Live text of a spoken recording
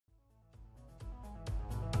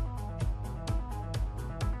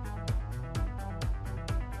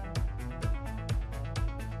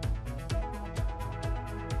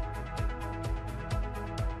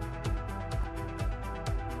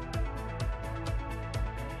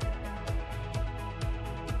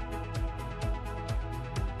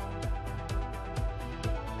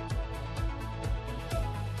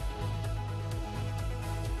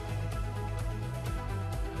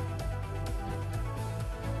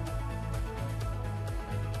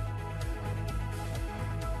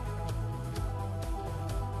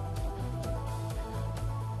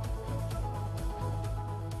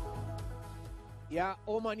Yeah,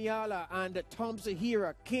 Omanyala and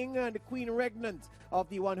Thompson-Herah, king and queen regnant of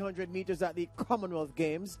the 100 meters at the Commonwealth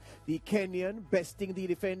Games. The Kenyan besting the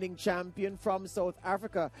defending champion from South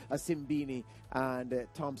Africa, Simbini. And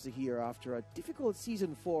Thompson-Herah, after a difficult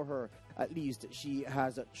season for her, at least she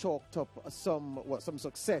has chalked up some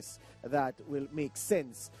success that will make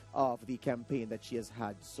sense of the campaign that she has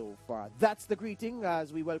had so far. That's the greeting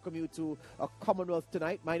as we welcome you to a Commonwealth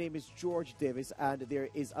tonight. My name is George Davis, and there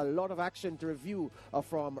is a lot of action to review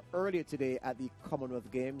from earlier today at the Commonwealth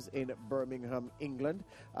Games in Birmingham, England.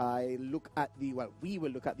 We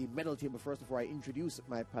will look at the medal table first before I introduce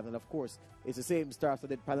my panel. Of course, it's the same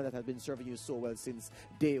star-studded panel that has been serving you so well since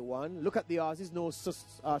day one. Look at the Aussies, no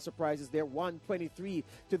surprises there. 123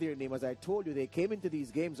 to their name. As I told you, they came into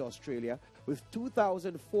these games, Australia, with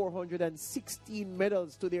 2,416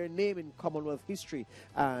 medals to their name in Commonwealth history,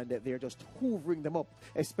 and they're just hoovering them up,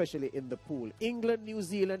 especially in the pool. England, New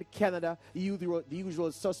Zealand, Canada, the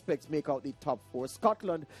usual suspects make out the top four.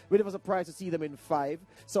 Scotland, bit of a surprise to see them in 5.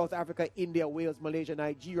 South Africa, India, Wales, Malaysia,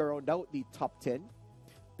 Nigeria round out the top 10.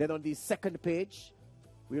 Then on the second page,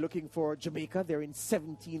 we're looking for Jamaica. They're in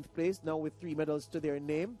 17th place now with 3 medals to their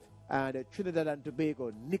name. And Trinidad and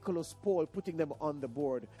Tobago, Nicholas Paul putting them on the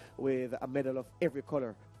board with a medal of every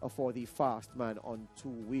color for the fast man on 2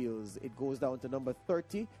 wheels. It goes down to number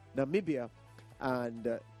 30, Namibia.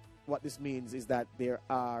 And what this means is that there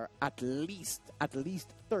are at least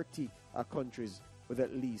 30 countries with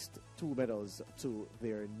at least 2 medals to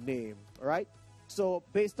their name. All right? So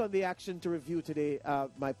based on the action to review today,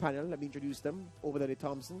 my panel, let me introduce them. Obadele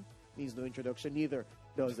Thompson needs no introduction. Neither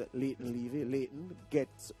does Leighton Levy. Leighton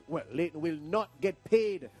will not get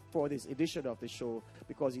paid for this edition of the show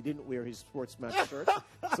because he didn't wear his SportsMax shirt.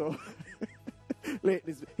 So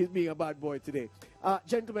Leighton he's being a bad boy today.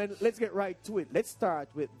 Gentlemen, let's get right to it. Let's start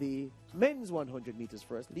with the men's 100 meters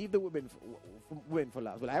first. Leave the women for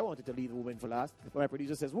last. Well, I wanted to leave the women for last, but my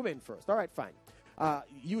producer says women first. All right, fine.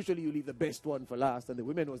 Usually you leave the best one for last, and the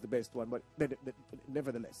women was the best one, but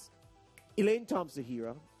nevertheless. Elaine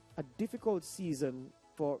Thompson-Herah, a difficult season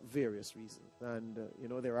for various reasons. And,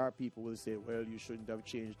 there are people who will say, well, you shouldn't have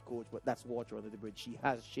changed coach, but that's water under the bridge. She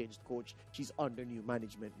has changed coach. She's under new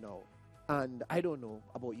management now. And I don't know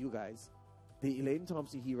about you guys. The Elaine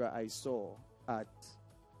Thompson-Herah I saw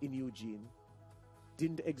in Eugene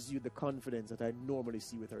didn't exude the confidence that I normally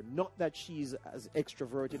see with her. Not that she's as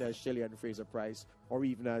extroverted as Shelley and Fraser-Price or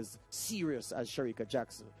even as serious as Shericka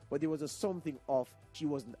Jackson, but there was something off. She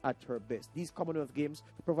wasn't at her best. These Commonwealth Games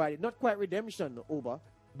provided not quite redemption over,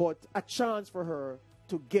 but a chance for her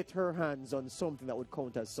to get her hands on something that would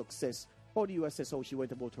count as success. How do you assess how she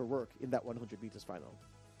went about her work in that 100 meters final?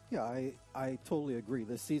 Yeah, I totally agree.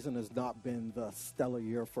 This season has not been the stellar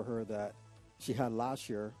year for her that she had last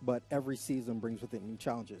year, but every season brings with it new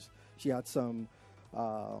challenges. She had some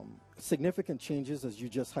significant changes, as you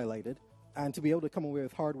just highlighted, and to be able to come away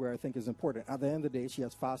with hardware, I think, is important. At the end of the day, she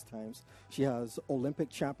has fast times. She has Olympic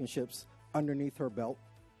championships underneath her belt.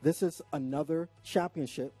 This is another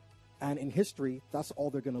championship, and in history, that's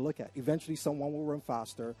all they're going to look at. Eventually, someone will run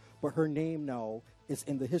faster, but her name now is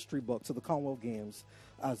in the history books of the Commonwealth Games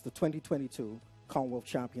as the 2022 Commonwealth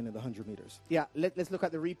champion in the 100 meters. Yeah, let's look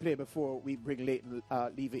at the replay before we bring Leighton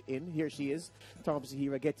Levy in. Here she is,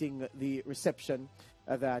 Thompson-Herah, getting the reception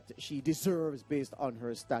that she deserves based on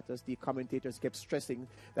her status. The commentators kept stressing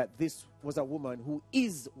that this was a woman who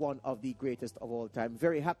is one of the greatest of all time.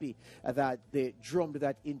 Very happy that they drummed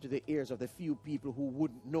that into the ears of the few people who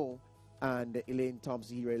wouldn't know. And Elaine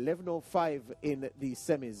Thompson-Herah, 11:05 in the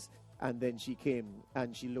semis, and then she came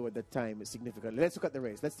and she lowered the time significantly. Let's look at the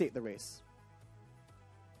race. Let's take the race.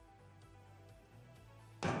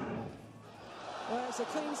 Well, it's a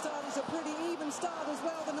clean start. It's a pretty even start as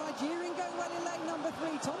well. The Nigerian going well in lane number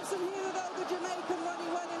 3. Thompson-Herah, though, the Jamaican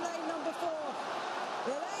running well in lane number 4.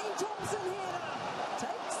 Elaine Thompson-Herah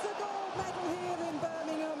takes the gold medal here in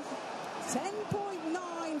Birmingham.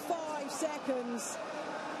 10.95 seconds.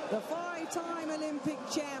 The 5-time Olympic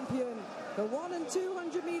champion. The 1 and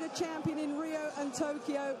 200 meter champion in Rio and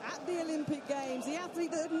Tokyo at the Olympic Games. The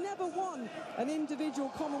athlete that had never won an individual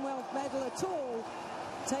Commonwealth medal at all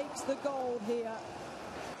takes the gold here.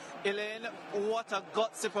 Elaine, what a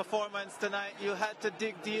gutsy performance tonight. You had to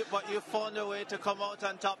dig deep, but you found a way to come out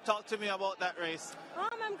on top. Talk to me about that race.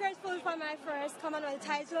 I'm grateful for my first Commonwealth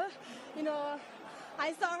title.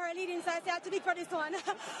 I saw her leading, so I said I had to dig for this one.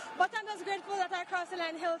 But I'm just grateful that I crossed the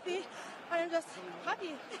line healthy, and I'm just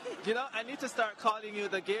happy. I need to start calling you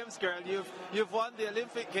the Games girl. You've won the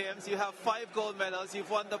Olympic Games, you have 5 gold medals, you've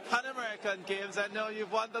won the Pan American Games, and now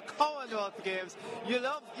you've won the Commonwealth Games. You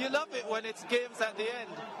love it when it's games at the end.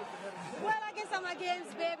 Well, I guess Summer Games,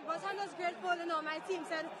 baby. But I'm just grateful, you know, my team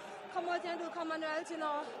said, come out and do Commonwealth, you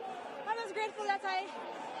know. I'm just grateful that I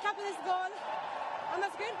captured this goal. I'm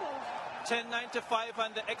just grateful. 10.95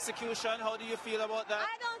 and the execution, how do you feel about that?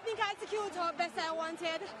 I don't think I executed how best I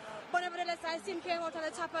wanted, but nevertheless, I still came out on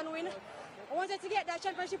the top and win. I wanted to get that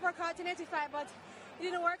championship record in 85, but it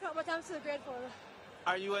didn't work out, but I'm still grateful.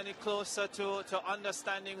 Are you any closer to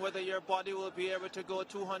understanding whether your body will be able to go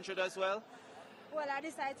 200 as well? Well, I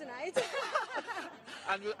decide tonight.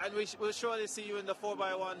 And we'll surely see you in the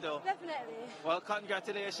 4x1 though. Definitely. Well,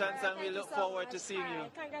 congratulations, Right, and we look forward to seeing you.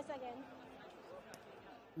 Congrats again.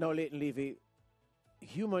 Now, Leighton Levy,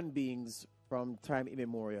 human beings from time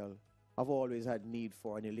immemorial have always had need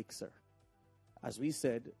for an elixir. As we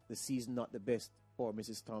said, the season not the best for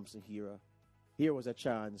Mrs. Thompson-Herah. Here was a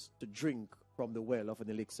chance to drink from the well of an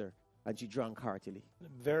elixir, and she drank heartily.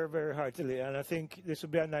 Very, very heartily, and I think this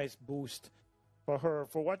would be a nice boost for her,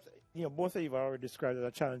 for what, you know, both of you have already described as a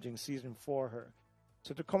challenging season for her.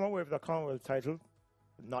 So to come away with a Commonwealth title,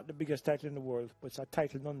 not the biggest title in the world, but it's a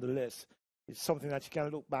title nonetheless. It's something that she can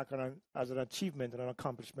look back on as an achievement and an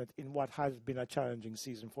accomplishment in what has been a challenging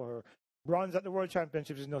season for her. Bronze at the World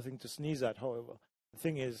Championships is nothing to sneeze at, however. The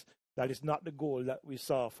thing is that it's not the goal that we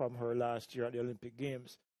saw from her last year at the Olympic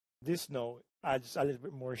Games. This now adds a little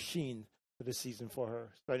bit more sheen to the season for her.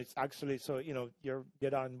 But it's actually, so, you know, you're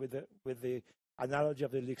get on with the analogy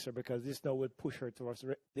of the elixir, because this now will push her towards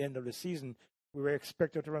the end of the season. We were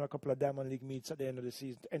expected to run a couple of Diamond League meets at the end of the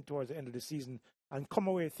season, and towards the end of the season, and come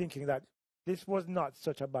away thinking that this was not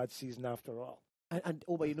such a bad season after all. And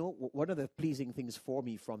but you know, one of the pleasing things for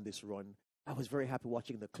me from this run, I was very happy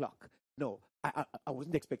watching the clock. No, I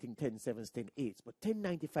wasn't expecting 10.7s, 10.8s, but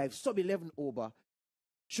 10.95, sub-11 over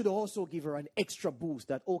should also give her an extra boost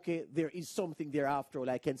that, okay, there is something there after all.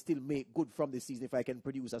 I can still make good from this season if I can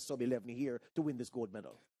produce a sub-11 here to win this gold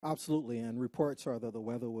medal. Absolutely, and reports are that the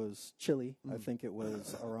weather was chilly. I think it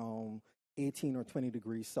was around 18 or 20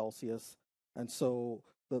 degrees Celsius. And so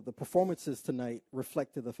the performances tonight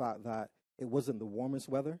reflected the fact that it wasn't the warmest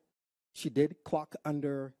weather. She did clock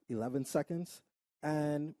under 11 seconds,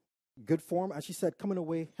 and good form, as she said, coming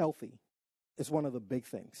away healthy is one of the big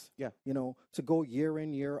things. Yeah. You know, to go year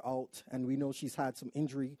in, year out, and we know she's had some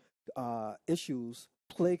injury issues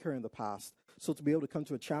plague her in the past. So to be able to come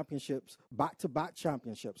to a championships, back-to-back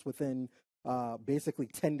championships within basically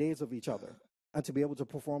 10 days of each other, and to be able to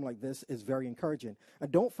perform like this is very encouraging.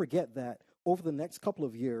 And don't forget that over the next couple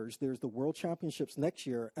of years, there's the World Championships next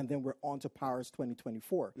year, and then we're on to Paris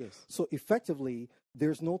 2024. Yes. So effectively,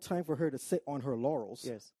 there's no time for her to sit on her laurels.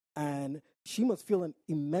 Yes. And she must feel an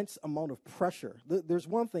immense amount of pressure. There's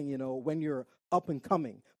one thing, you know, when you're up and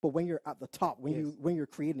coming, but when you're at the top, when you're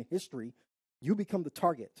creating history, you become the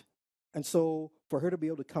target. And so for her to be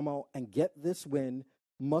able to come out and get this win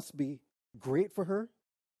must be great for her.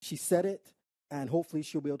 She said it, and hopefully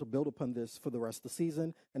she'll be able to build upon this for the rest of the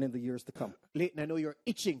season and in the years to come. Leighton, I know you're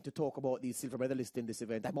itching to talk about these silver medalists in this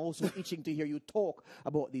event. I'm also itching to hear you talk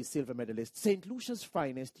about these silver medalists. St. Lucia's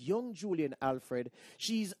finest, young Julien Alfred.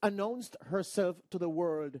 She's announced herself to the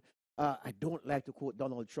world. I don't like to quote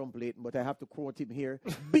Donald Trump, Leighton, but I have to quote him here.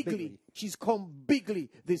 Bigly. She's come bigly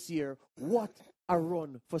this year. What a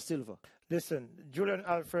run for silver. Listen, Julien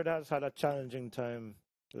Alfred has had a challenging time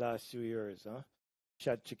the last few years.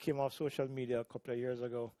 She came off social media a couple of years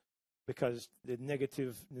ago because the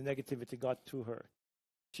negativity got to her.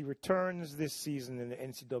 She returns this season in the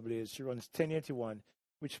NCAAs. She runs 10.81,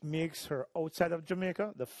 which makes her, outside of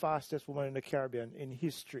Jamaica, the fastest woman in the Caribbean in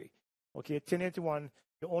history. Okay, 10.81.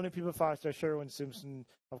 The only people faster are Sherwin Simpson,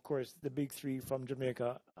 of course, the big three from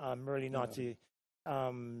Jamaica, Merle Naughty,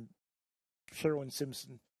 Sherwin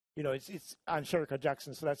Simpson. You know, it's and Sherika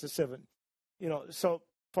Jackson, so that's a 7. You know, so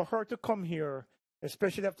for her to come here,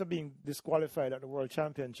 especially after being disqualified at the World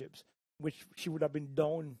Championships, which she would have been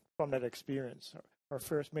down from that experience, her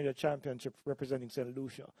first major championship representing St.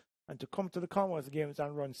 Lucia, and to come to the Commonwealth Games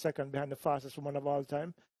and run second behind the fastest woman of all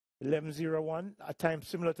time, 11.01, a time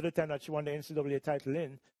similar to the time that she won the NCAA title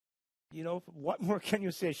in. You know, what more can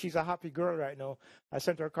you say? She's a happy girl right now. I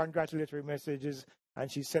sent her congratulatory messages,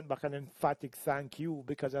 and she sent back an emphatic thank you,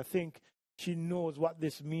 because I think she knows what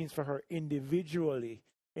this means for her individually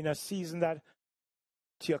in a season that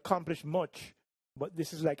she accomplished much, but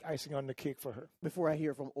this is like icing on the cake for her. Before I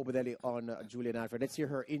hear from Obadele on Julien Alfred, let's hear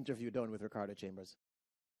her interview done with Ricardo Chambers.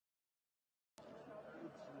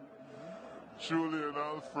 Julien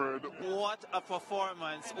Alfred. What a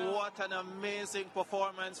performance. What an amazing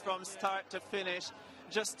performance from start to finish.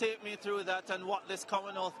 Just take me through that and what this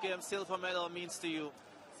Commonwealth Games silver medal means to you.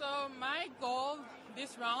 So my goal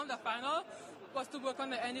this round, the final, was to work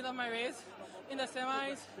on the ending of my race. in the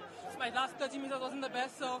semis. My last 30 meters wasn't the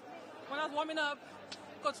best, so when I was warming up,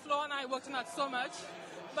 Coach Flo and I worked on that so much,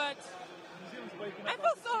 but I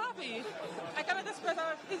felt so happy. I cannot express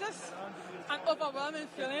how it's just an overwhelming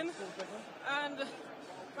feeling,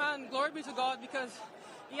 and glory be to God, because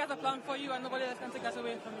He has a plan for you and nobody else can take that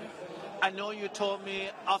away from you. I know you told me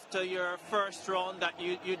after your first round that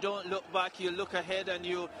you don't look back, you look ahead, and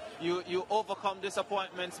you overcome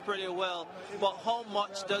disappointments pretty well. But how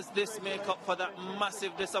much does this make up for that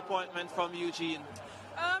massive disappointment from Eugene?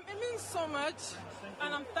 It means so much,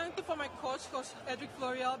 and I'm thankful for my coach, Coach Edric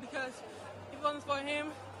Florial, because if it wasn't for him,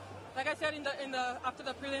 like I said after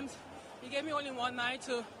the prelims, he gave me only one night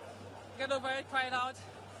to get over it, cry it out,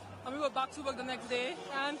 and we were back to work the next day,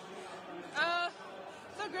 and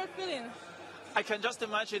it's a great feeling. I can just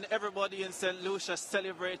imagine everybody in St. Lucia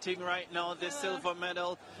celebrating right now this silver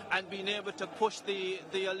medal and being able to push the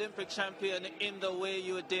Olympic champion in the way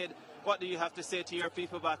you did. What do you have to say to your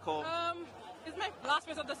people back home? It's my last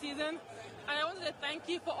race of the season, and I want to say thank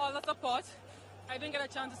you for all the support. I didn't get a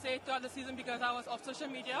chance to say it throughout the season because I was off social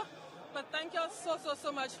media, but thank you all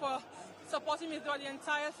so much for supporting me throughout the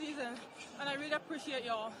entire season, and I really appreciate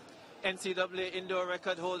you all. NCAA indoor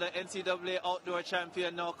record holder, NCAA outdoor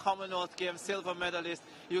champion, now Commonwealth Games silver medalist.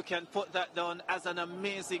 You can put that down as an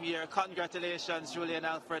amazing year. Congratulations, Julien,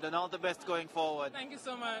 Alfred, and all the best going forward. Thank you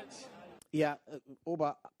so much. Yeah,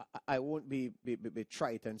 Oba, I won't be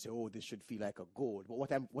trite and say, oh, this should feel like a gold. But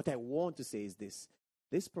what I want to say is this.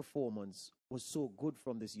 This performance was so good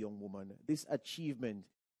from this young woman. This achievement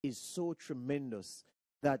is so tremendous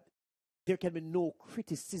that there can be no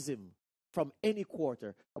criticism from any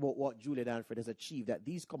quarter about what Julien Alfred has achieved at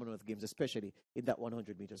these Commonwealth Games, especially in that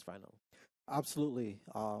 100 meters final. Absolutely.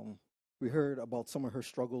 We heard about some of her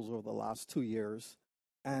struggles over the last 2 years,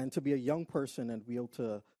 and to be a young person and be able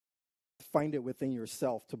to find it within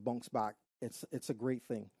yourself to bounce back, it's a great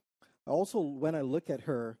thing. Also, when I look at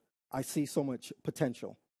her, I see so much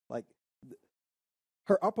potential. Like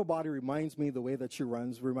her upper body reminds me, the way that she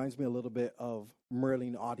runs reminds me a little bit of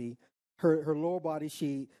Merlin Oddie. Her lower body,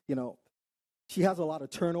 she has a lot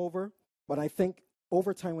of turnover, but I think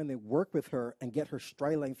over time when they work with her and get her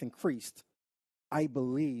stride length increased, I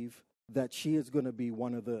believe that she is going to be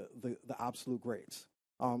one of the absolute greats.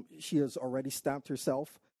 She has already stamped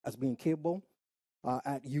herself as being capable.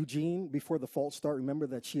 At Eugene, before the false start, remember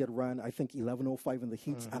that she had run, I think, 11:05 in the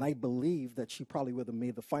heats, and I believe that she probably would have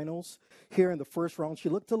made the finals. Here in the first round, she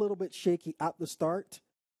looked a little bit shaky at the start.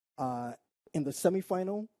 In the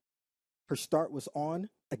semifinal, her start was on.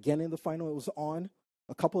 Again, in the final, it was on.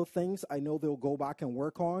 A couple of things I know they'll go back and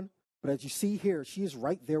work on. But as you see here, she's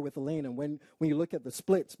right there with Elaine. And when you look at the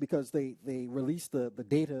splits, because they released the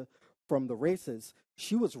data from the races,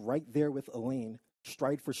 she was right there with Elaine,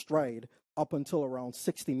 stride for stride, up until around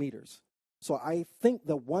 60 meters. So I think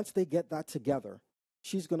that once they get that together,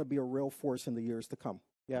 she's going to be a real force in the years to come.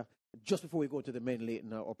 Yeah. Just before we go to the men,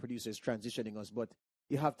 Leighton, our producers transitioning us, but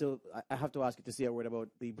I have to ask you to say a word about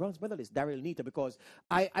the bronze medalist, Daryl Nita, because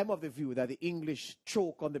I'm of the view that the English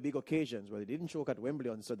choke on the big occasions. Well, they didn't choke at Wembley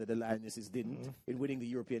on Sunday, the Lionesses didn't, in winning the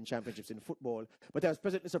European Championships in football. But I was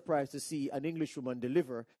pleasantly surprised to see an Englishwoman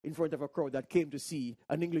deliver in front of a crowd that came to see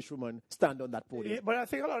an Englishwoman stand on that podium. Yeah, but I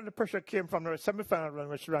think a lot of the pressure came from her semi-final run,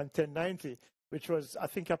 which ran 10:90, which was, I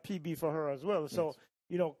think, a PB for her as well. So,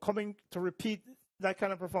 coming to repeat that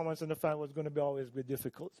kind of performance in the final was going to always be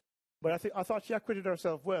difficult. But I thought she acquitted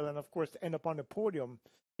herself well, and of course to end up on the podium,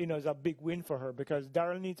 is a big win for her, because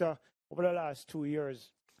Daryl Nita over the last 2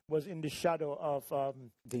 years was in the shadow of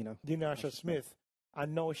Dina Asher-Smith,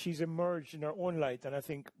 and now she's emerged in her own light, and I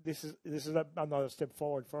think this is another step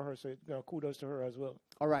forward for her. So kudos to her as well.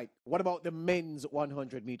 All right, what about the men's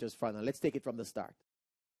 100 meters final? Let's take it from the start.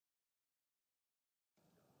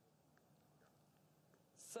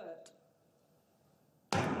 Set.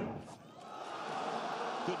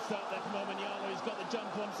 Good start there from Omanyala. He's got the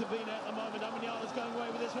jump on Sabina at the moment. Omanyala's going away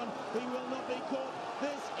with this one. He will not be caught.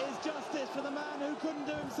 This is justice for the man who couldn't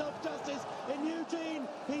do himself justice in Eugene.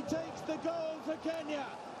 He takes the gold for Kenya.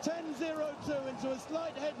 10.02 into a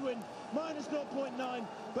slight headwind, minus 0.9.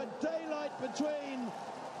 But daylight between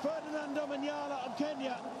Ferdinand Omanyala of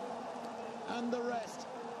Kenya and the rest.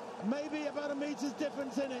 Maybe about a meter's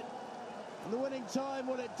difference in it. And the winning time,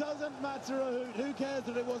 well, it doesn't matter who cares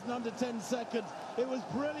that it wasn't under 10 seconds. It was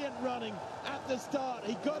brilliant running at the start.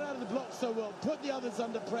 He got out of the block so well, put the others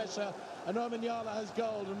under pressure, and Omanyala has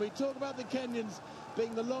gold. And we talk about the Kenyans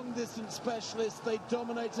being the long-distance specialists. They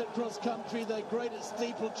dominate at cross-country. They're great at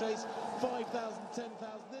steeplechase, 5,000, 10,000.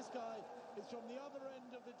 This guy is from the other end.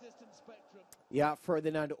 end of the distance spectrum. Yeah,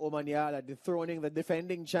 Ferdinand Omanyala dethroning the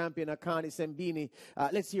defending champion Akani Sembini.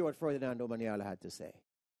 Let's hear what Ferdinand Omanyala had to say.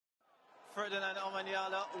 Ferdinand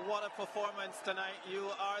Omanyala, what a performance tonight. You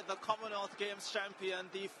are the Commonwealth Games champion,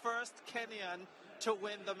 the first Kenyan to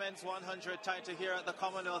win the men's 100 title here at the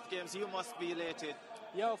Commonwealth Games. You must be elated.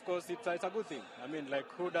 Yeah, of course, it's a good thing. I mean, like,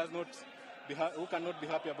 who cannot be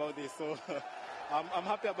happy about this? So I'm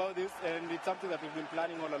happy about this, and it's something that we've been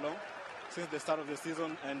planning all along since the start of the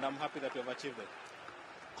season, and I'm happy that we've achieved it.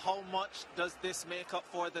 How much does this make up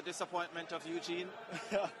for the disappointment of Eugene?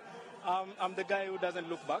 I'm the guy who doesn't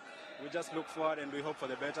look back. We just look forward and we hope for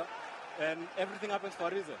the better. And everything happens for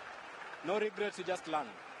a reason. No regrets, you just learn.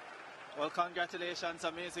 Well, congratulations.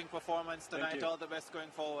 Amazing performance tonight. All the best going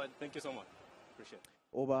forward. Thank you so much. Appreciate it.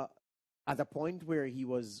 Oba, at the point where he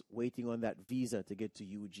was waiting on that visa to get to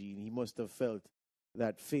Eugene, he must have felt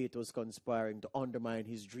that fate was conspiring to undermine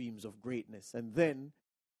his dreams of greatness. And then,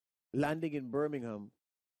 landing in Birmingham,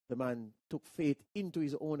 the man took fate into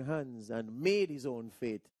his own hands and made his own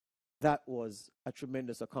fate. That was a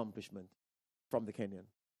tremendous accomplishment from the Kenyan.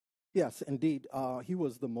 Yes, indeed. He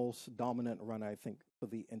was the most dominant runner, I think, for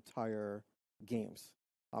the entire games.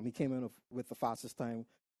 He came in with the fastest time.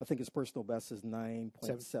 I think his personal best is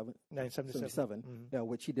 9.77,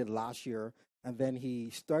 which he did last year. And then he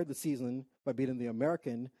started the season by beating the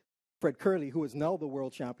American, Fred Curley, who is now the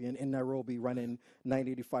world champion in Nairobi, running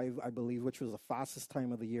 9.85, I believe, which was the fastest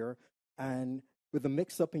time of the year. And with the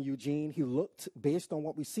mix-up in Eugene, he looked, based on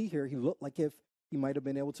what we see here, he looked like if he might have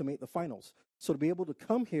been able to make the finals. So to be able to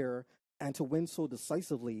come here and to win so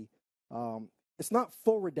decisively, it's not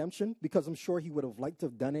full redemption, because I'm sure he would have liked to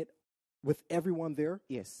have done it with everyone there.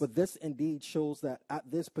 Yes. But this indeed shows that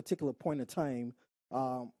at this particular point in time,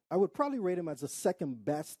 I would probably rate him as the second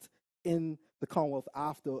best in the Commonwealth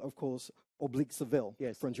after, of course, Oblique Seville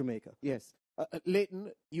from Jamaica. Yes.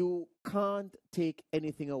 Leighton, you can't take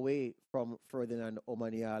anything away from Ferdinand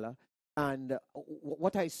Omanyala. And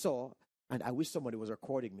what I saw, and I wish somebody was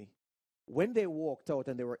recording me, when they walked out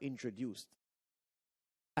and they were introduced,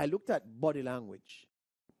 I looked at body language.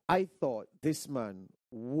 I thought this man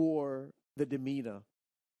wore the demeanor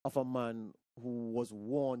of a man who was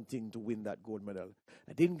wanting to win that gold medal.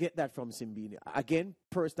 I didn't get that from Simbini. Again,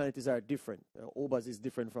 personalities are different. Oba's is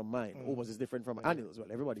different from mine. Oba's is different from Anil's. Well,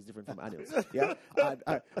 everybody's different from Anil's. Yeah.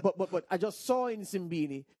 But I just saw in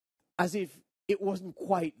Simbini as if it wasn't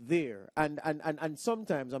quite there. And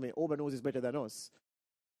sometimes, I mean, Oba knows this better than us.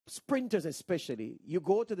 Sprinters especially, you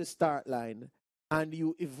go to the start line and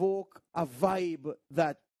you evoke a vibe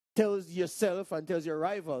that tells yourself and tells your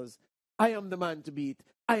rivals, I am the man to beat.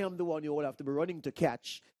 I am the one you all have to be running to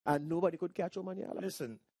catch. And nobody could catch Omanyala.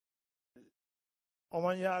 Listen,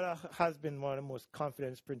 Omanyala has been one of the most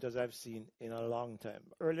confident sprinters I've seen in a long time.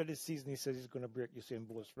 Earlier this season, he says he's going to break Usain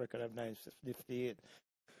Bolt's record of 9:58.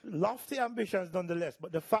 Lofty ambitions nonetheless,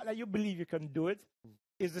 but the fact that you believe you can do it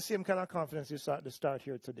is the same kind of confidence you saw at the start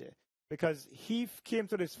here today. Because he came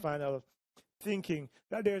to this final thinking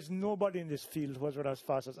that there's nobody in this field who has run as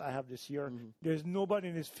fast as I have this year. There's nobody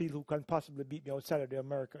in this field who can possibly beat me outside of the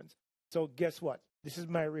Americans. So guess what? This is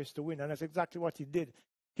my race to win. And that's exactly what he did.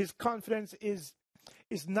 His confidence is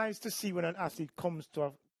nice to see when an athlete comes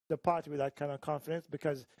to the party with that kind of confidence,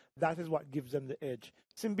 because that is what gives them the edge.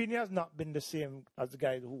 Simbini has not been the same as the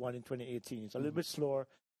guy who won in 2018. He's a little bit slower,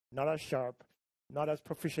 not as sharp, not as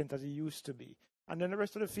proficient as he used to be. And then the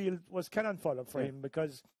rest of the field was cannon fodder for him,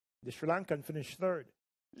 because the Sri Lankan finished third.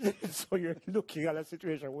 So you're looking at a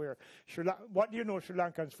situation where what do you know Sri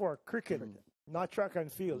Lankans for? Cricket, not track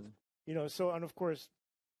and field. You know, so, and of course,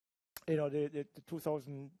 you know, the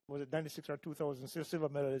 2000, was it 96 or 2000 silver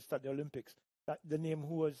medalist at the Olympics. That the name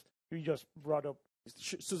who you just brought up.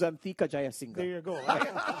 Susanthika Jayasinghe. There you go.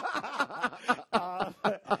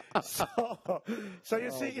 So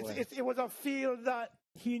you see, it was a field that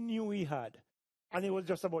he knew he had. And it was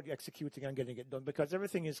just about executing and getting it done, because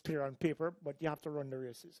everything is clear on paper, but you have to run the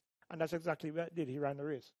races. And that's exactly what he did. He ran the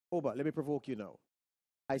race. Oba, let me provoke you now.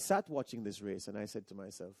 I sat watching this race and I said to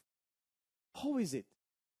myself, how is it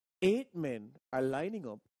 8 men are lining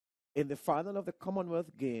up in the final of the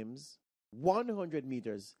Commonwealth Games, 100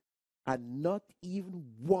 meters, and not even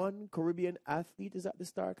one Caribbean athlete is at the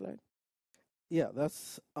start line? Yeah,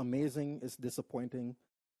 that's amazing. It's disappointing.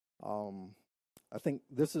 I think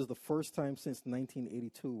this is the first time since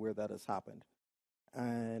 1982 where that has happened.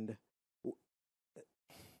 And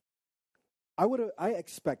I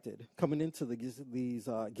expected coming into these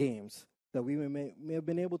games that we may have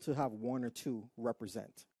been able to have 1 or 2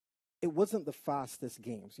 represent. It wasn't the fastest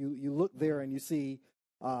games. You look there and you see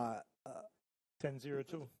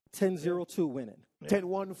 10-0-2. 10-0-2 winning.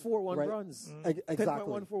 10-1, 4-1 Right. bronze. Exactly.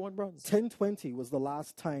 10.1, 4-1 bronze. 10-20 was the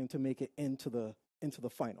last time to make it into the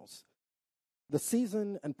finals. The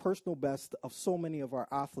season and personal best of so many of our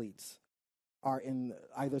athletes are in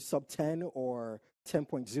either sub 10 or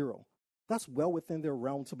 10.0. That's well within their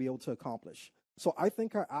realm to be able to accomplish. So I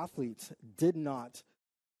think our athletes did not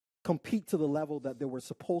compete to the level that they were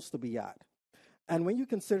supposed to be at. And when you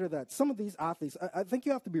consider that some of these athletes, I think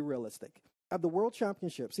you have to be realistic. At the World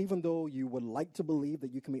Championships, even though you would like to believe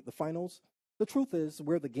that you can make the finals, the truth is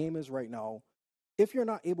where the game is right now, if you're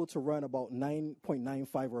not able to run about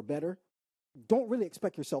 9.95 or better, don't really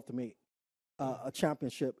expect yourself to make a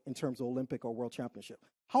championship in terms of Olympic or World Championship.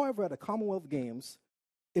 However, at the Commonwealth Games,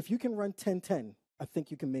 if you can run 10-10, I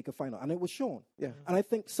think you can make a final. And it was shown. Yeah. And I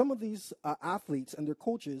think some of these athletes and their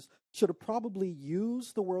coaches should have probably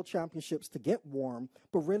used the World Championships to get warm,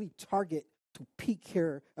 but really target to peak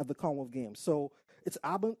here at the Commonwealth Games. So it's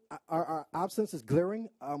our absence is glaring.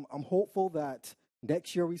 I'm hopeful that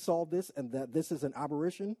next year we solve this and that this is an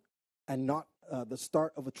aberration and not the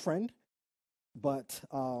start of a trend. But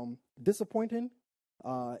disappointing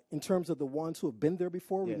in terms of the ones who have been there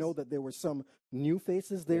before. Yes. We know that there were some new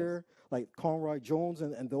faces there, like Conroy Jones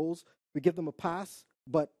and those. We give them a pass,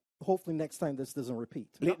 but hopefully next time this doesn't repeat.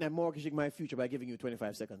 Leighton, I'm mortgaging my future by giving you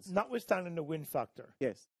 25 seconds. Notwithstanding the win factor.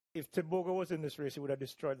 Yes. If Tebogo was in this race, he would have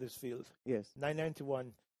destroyed this field. Yes.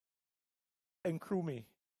 991. And Krumi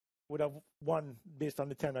would have won based on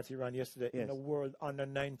the time that he ran yesterday in the World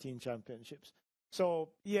Under-19 Championships. So,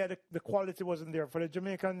 yeah, the quality wasn't there. For the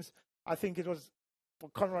Jamaicans, I think it was, for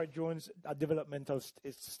Conroy Jones, a developmental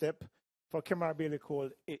step. For Kemar Bailey Cole,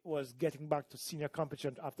 it was getting back to senior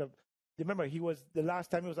competition after. Remember, the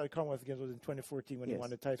last time he was at the Commonwealth Games was in 2014 when he won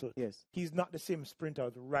the title. Yes. He's not the same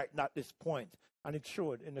sprinter right at this point, and it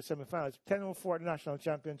showed in the semifinals. 10:04 at the national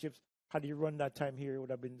championships. Had he run that time here, it would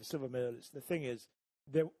have been the silver medalist. The thing is,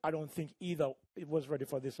 I don't think either it was ready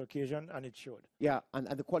for this occasion, and it showed. Yeah, and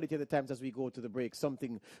the quality of the times as we go to the break,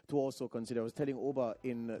 something to also consider. I was telling Oba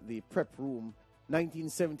in the prep room,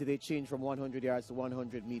 1970 they changed from 100 yards to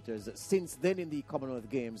 100 meters. Since then in the Commonwealth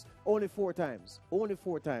Games, only four times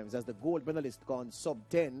as the gold medalist gone sub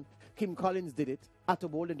 10. Kim Collins did it. Atto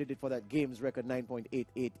Boldon did it for that games record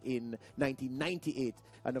 9.88 in 1998.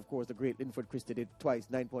 And of course the great Linford Christie did twice,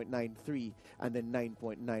 9.93 and then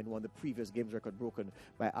 9.91. The previous games record broken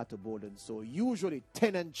by Atto Boldon. So usually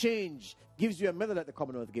 10 and change gives you a medal at the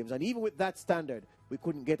Commonwealth Games. And even with that standard, we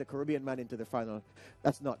couldn't get a Caribbean man into the final.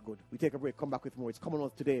 That's not good. We take a break, come back with more. It's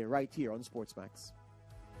Commonwealth Today right here on SportsMax.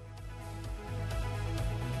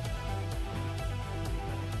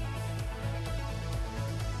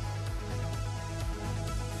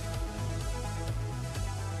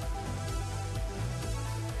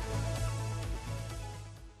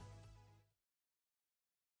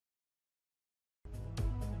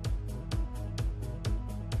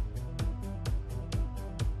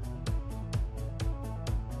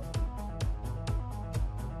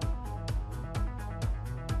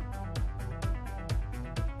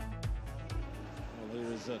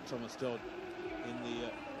 Thomas Dodd in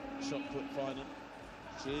the shot put final.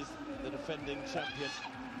 She is the defending champion.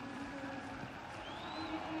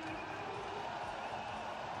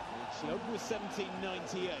 She opened with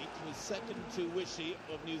 17.98, was second to Wishy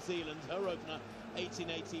of New Zealand, her opener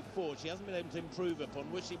 18.84. She hasn't been able to improve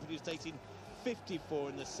upon. Wishy produced 18.54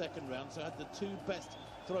 in the second round, so had the two best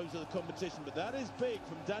throws of the competition. But that is big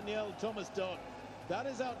from Danielle Thomas Dodd. That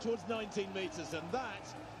is out towards 19 metres, and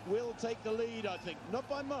that will take the lead, I think. Not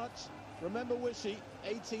by much. Remember Wishy,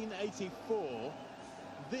 18.84.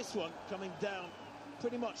 This one coming down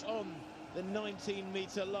pretty much on the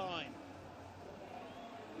 19-metre line.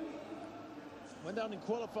 Went down in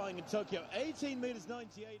qualifying in Tokyo, 18 metres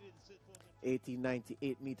 98.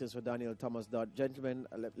 18.98 meters for Daniel Thomas Dodd. Gentlemen,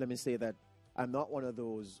 let me say that I'm not one of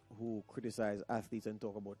those who criticize athletes and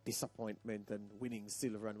talk about disappointment and winning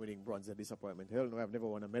silver and winning bronze and disappointment. Hell no, I've never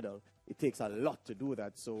won a medal. It takes a lot to do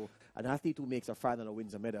that. So an athlete who makes a final or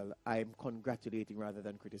wins a medal, I'm congratulating rather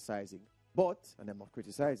than criticizing. But, and I'm not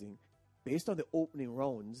criticizing, based on the opening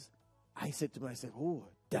rounds, I said to myself, oh,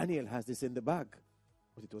 Daniel has this in the bag.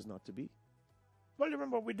 But it was not to be. Well,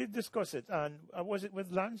 remember, we did discuss it, and was it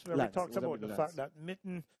with Lance where Lance, we talked about the fact that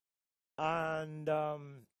Mitten and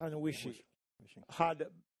Wishy had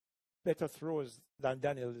better throws than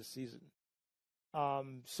Daniel this season.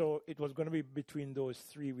 So it was going to be between those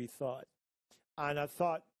three, we thought. And I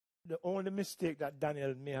thought the only mistake that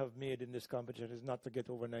Daniel may have made in this competition is not to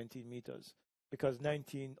get over 19 meters, because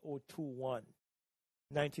 19.02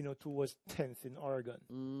 was 10th in Oregon.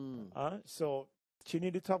 So she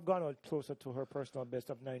needed to have gone out closer to her personal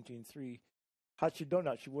best of 19.3. had she done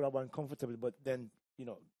that, she would have won comfortably. But then,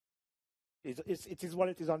 it is what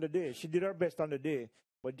it is on the day. She did her best on the day,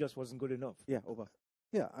 but it just wasn't good enough. Yeah, over.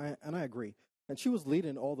 Yeah, I agree. And she was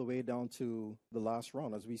leading all the way down to the last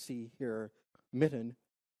round, as we see here, Mitten,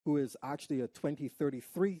 who is actually a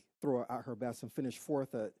 20-33 thrower at her best and finished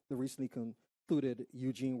fourth at the recently concluded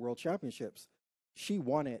Eugene World Championships. She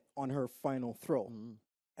won it on her final throw. Mm-hmm.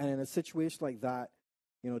 And in a situation like that,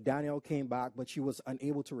 Danielle came back, but she was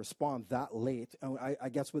unable to respond that late. And I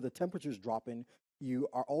guess with the temperatures dropping, you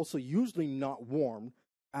are also usually not warm.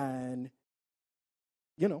 And,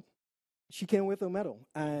 she came with a medal.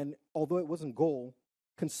 And although it wasn't gold,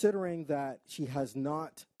 considering that she has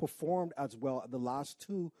not performed as well at the last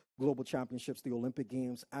two global championships, the Olympic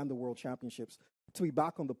Games and the World Championships, to be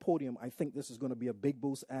back on the podium, I think this is going to be a big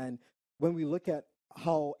boost. And when we look at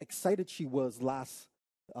how excited she was last,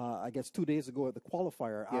 2 days ago at the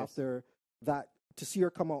qualifier, yes, after that, to see her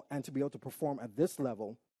come out and to be able to perform at this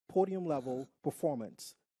level, podium level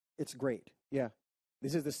performance, it's great. Yeah.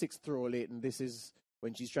 This is the sixth throw, Leighton. This is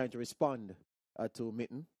when she's trying to respond to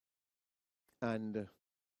Mitten. And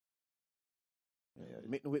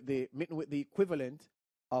Mitten with the equivalent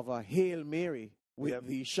of a Hail Mary with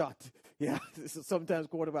the shot. Yeah, sometimes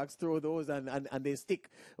quarterbacks throw those and they stick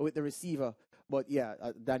with the receiver. But yeah,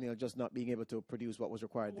 Daniel just not being able to produce what was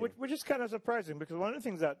required there. Which is kind of surprising, because one of the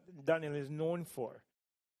things that Daniel is known for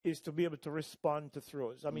is to be able to respond to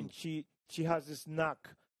throws. I mean, she has this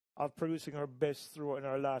knack of producing her best throw in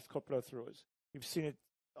her last couple of throws. We've seen it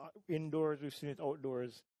indoors, we've seen it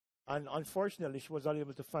outdoors. And unfortunately, she was not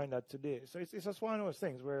able to find that today. So it's just one of those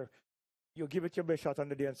things where you give it your best shot on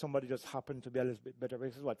the day and somebody just happened to be a little bit better.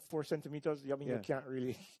 This is what, 4 centimeters? I mean, you can't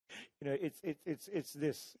really, it's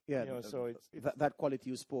this. Yeah, so it's that quality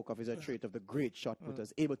you spoke of is a trait of the great shot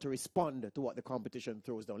putters, able to respond to what the competition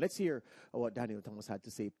throws down. Let's hear what Daniel Thomas had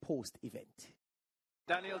to say post-event.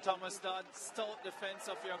 Daniel Thomas, that stout defense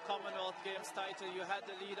of your Commonwealth Games title. You had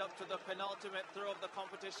the lead up to the penultimate throw of the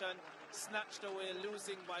competition, snatched away,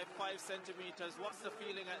 losing by 5 centimeters. What's the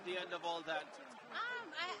feeling at the end of all that?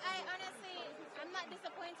 I honestly, I'm not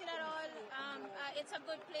disappointed at all. It's a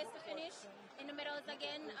good place to finish in the medals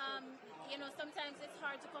again. Sometimes it's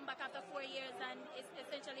hard to come back after 4 years and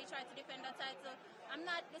essentially try to defend the title. I'm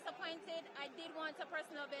not disappointed. I did want a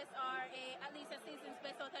personal best or at least a season's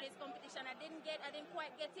best out of this competition. I didn't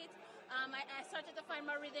quite get it. I started to find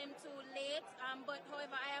my rhythm too late. But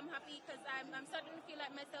however, I am happy because I'm starting to feel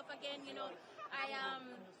like myself again.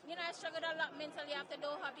 I struggled a lot mentally after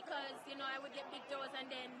Doha because I would get big throws and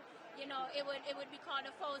then it would be called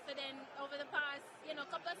a foul. So then over the past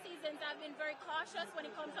couple of seasons, I've been very cautious when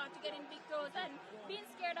it comes down to getting big throws and being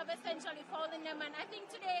scared of essentially fouling them. And I think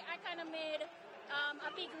today I kind of made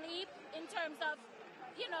a big leap in terms of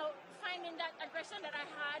finding that aggression that I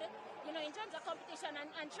had in terms of competition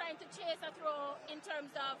and trying to chase a throw in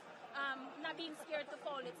terms of not being scared to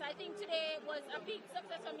foul it. So I think today was a big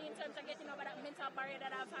success for me in terms of getting over that mental barrier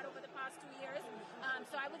that I've had over the past 2 years.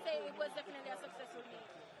 So I would say it was definitely a success for me.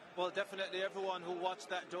 Well, definitely everyone who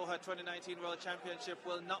watched that Doha 2019 World Championship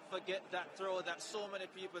will not forget that throw that so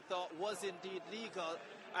many people thought was indeed legal,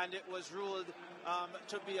 and it was ruled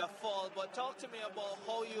to be a fall. But talk to me about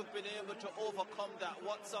how you've been able to overcome that.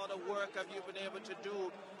 What sort of work have you been able to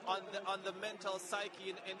do on the mental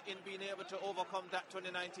psyche in being able to overcome that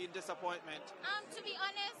 2019 disappointment? To be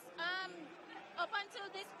honest, up until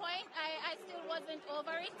this point, I still wasn't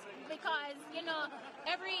over it because,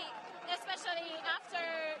 especially after,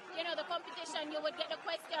 the competition, you would get the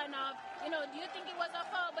question of, do you think it was a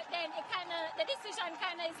foul? But then the decision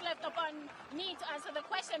is left upon me to answer the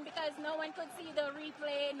question because no one could see the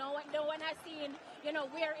replay. No one has seen,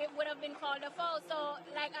 where it would have been called a foul. So,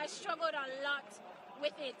 I struggled a lot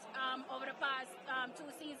with it over the past 2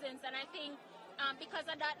 seasons. And I think because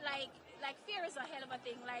of that, fear is a hell of a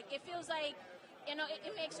thing. It feels like,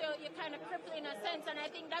 it makes you kind of crippled in a sense. And I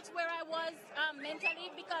think that's where I was mentally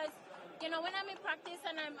because, when I'm in practice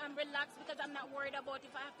and I'm relaxed because I'm not worried about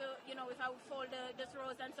if I have to, if I would fold the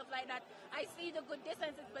throws and stuff like that, I see the good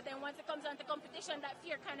distances. But then once it comes down to competition, that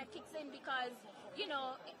fear kind of kicks in because,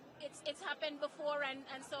 it's happened before.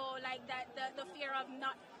 And so, the fear of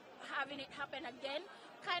not having it happen again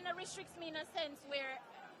kind of restricts me in a sense where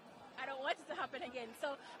I don't want it to happen again.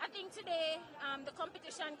 So I think today the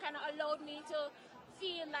competition kind of allowed me to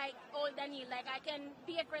feel like old Anil, I can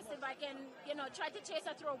be aggressive, I can, try to chase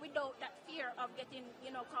a throw without that fear of getting,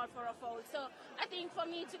 called for a foul. So I think for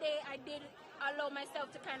me today, I did allow myself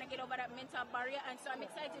to kind of get over that mental barrier, and so I'm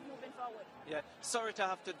excited moving forward. Yeah, sorry to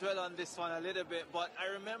have to dwell on this one a little bit, but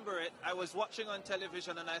I remember it. I was watching on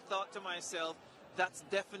television and I thought to myself, that's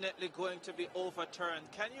definitely going to be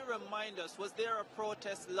overturned. Can you remind us, was there a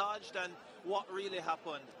protest lodged, and what really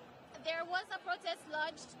happened? There was a protest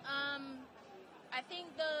lodged. I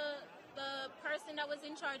think the person that was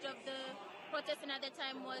in charge of the protesting at the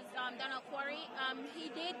time was Donald Quarry.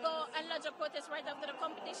 He did go and lodge a protest right after the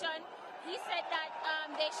competition. He said that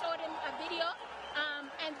they showed him a video,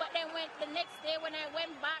 but then the next day when I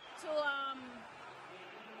went back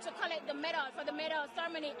to collect the medal for the medal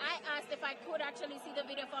ceremony, I asked if I could actually see the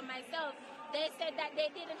video for myself. They said that they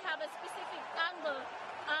didn't have a specific angle.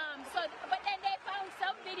 But then they found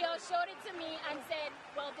some video, showed it to me, and said,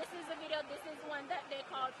 well, this is the video, this is one that they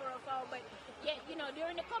called for a foul. But yeah,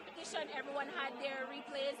 during the competition, everyone had their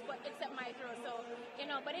replays, but except my throw. So,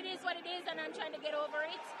 but it is what it is, and I'm trying to get over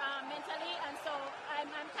it mentally. And so I'm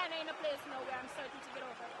kind of in a place now where I'm starting to get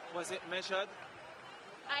over it. Was it measured?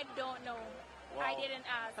 I don't know. Wow. I didn't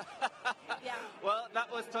ask. Yeah. Well, that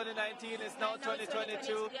was 2019. It's now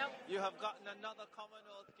 2022. Yep. You have gotten another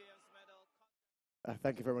Commonwealth Games medal.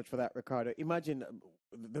 Thank you very much for that, Ricardo. Imagine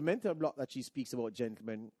the mental block that she speaks about,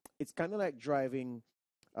 gentlemen. It's kind of like driving,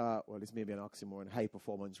 well, this may be an oxymoron,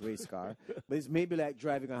 high-performance race car, but it's maybe like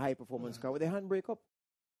driving a high-performance car with a handbrake up.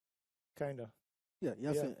 Kind of. Yeah,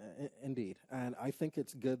 yes, yeah. Indeed. And I think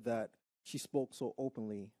it's good that she spoke so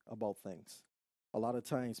openly about things. A lot of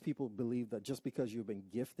times people believe that just because you've been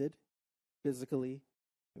gifted physically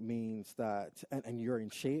means that, and you're in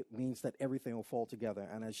shape, means that everything will fall together.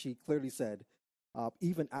 And as she clearly said,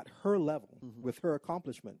 even at her level, with her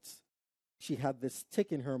accomplishments, she had this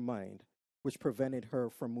tick in her mind which prevented her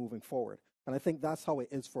from moving forward. And I think that's how it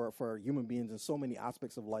is for human beings in so many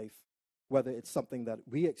aspects of life, whether it's something that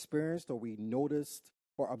we experienced or we noticed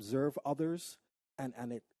or observe others,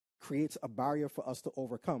 and it creates a barrier for us to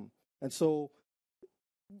overcome. And so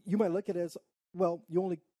you might look at it as, well, you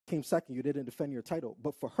only came second, you didn't defend your title.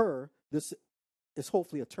 But for her, this is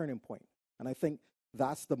hopefully a turning point. And I think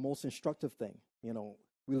that's the most instructive thing.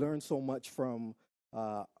 We learn so much from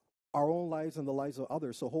our own lives and the lives of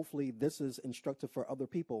others. So hopefully this is instructive for other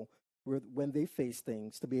people when they face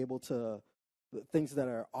things, to be able to, things that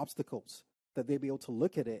are obstacles, that they be able to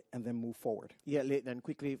look at it and then move forward. Yeah, Leighton, and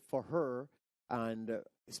quickly for her, and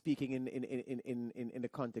speaking in the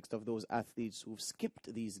context of those athletes who've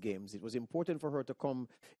skipped these games, it was important for her to come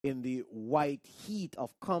in the white heat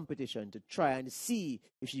of competition to try and see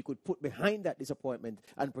if she could put behind that disappointment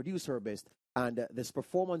and produce her best. And this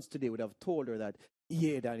performance today would have told her that,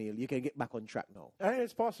 yeah, Daniel, you can get back on track now. And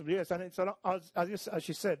it's possible, yes. And it's as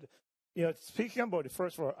she said, speaking about it,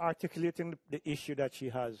 first of all, articulating the issue that she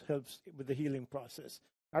has helps with the healing process.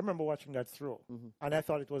 I remember watching that throw, and I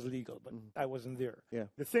thought it was legal, but I wasn't there. Yeah.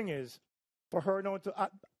 The thing is, for her now to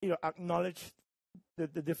acknowledge the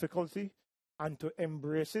difficulty and to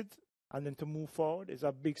embrace it and then to move forward is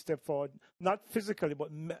a big step forward, not physically, but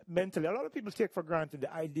mentally. A lot of people take for granted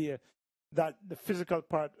the idea that the physical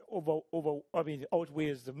part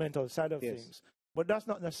outweighs the mental side of things. But that's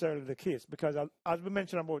not necessarily the case, because as we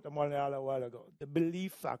mentioned about Amaliala a while ago, the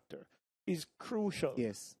belief factor is crucial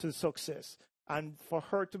to success. And for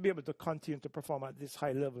her to be able to continue to perform at this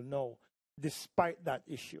high level now, despite that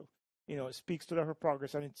issue, it speaks to her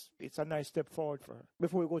progress, and it's a nice step forward for her.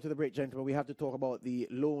 Before we go to the break, gentlemen, we have to talk about the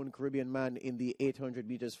lone Caribbean man in the 800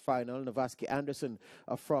 meters final, Navaski Anderson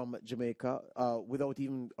from Jamaica. Without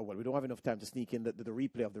even, we don't have enough time to sneak in the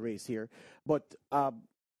replay of the race here. But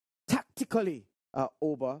tactically,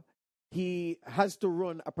 Oba, he has to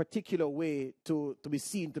run a particular way to be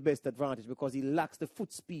seen to best advantage, because he lacks the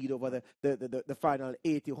foot speed over the final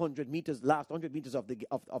 100 meters, last 100 meters of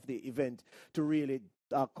the event, to really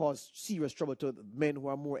cause serious trouble to men who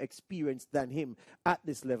are more experienced than him at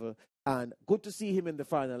this level. And good to see him in the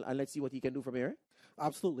final, and let's see what he can do from here.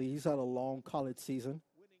 Absolutely. He's had a long college season,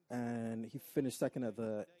 and he finished second at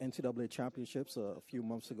the NCAA championships a few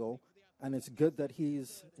months ago. And it's good that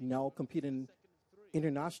he's now competing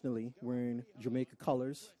internationally, wearing Jamaica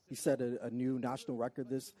colors. He set a new national record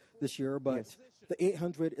this year, but the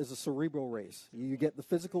 800 is a cerebral race. You get the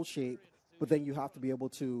physical shape, but then you have to be able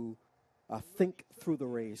to think through the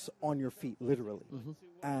race on your feet, literally.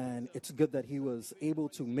 And it's good that he was able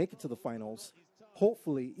to make it to the finals.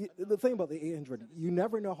 Hopefully, the thing about the 800, you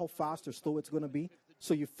never know how fast or slow it's going to be,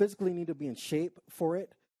 so you physically need to be in shape for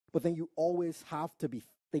it, but then you always have to be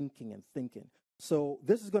thinking. So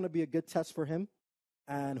this is going to be a good test for him,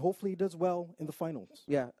 and hopefully he does well in the finals.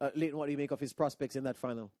 Yeah. Leighton, what do you make of his prospects in that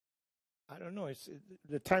final? I don't know.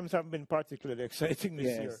 The times haven't been particularly exciting this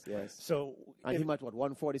year. Yes. So, and he might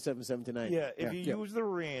 147.79. Yeah. If you use the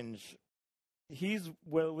range, he's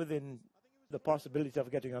well within the possibility of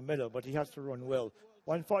getting a medal, but he has to run well.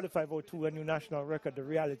 145.02, a new national record. The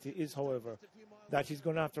reality is, however, that he's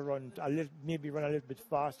going to have to run maybe run a little bit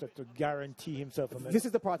faster to guarantee himself a medal. This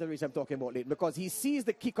is the part of the race I'm talking about, Leighton, because he sees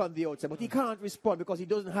the kick on the outside, but he can't respond because he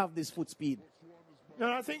doesn't have this foot speed.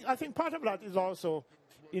 No, I think part of that is also,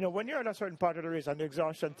 when you're at a certain part of the race and the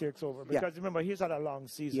exhaustion takes over, because remember, he's had a long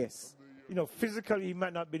season. Yes. Physically, he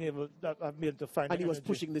might not have been able to find. And he was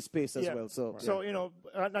pushing the space as well. So,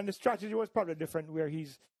 and the strategy was probably different, where he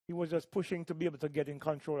was just pushing to be able to get in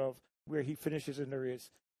control of where he finishes in the race,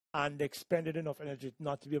 and expended enough energy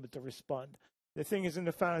not to be able to respond. The thing is, in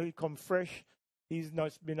the final, he come fresh. He's now,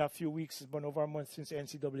 it's been a few weeks, it's been over a month since the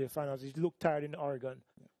NCAA finals. He's looked tired in Oregon.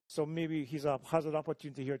 Yeah. So maybe he has an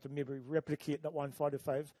opportunity here to maybe replicate that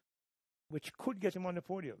 145, which could get him on the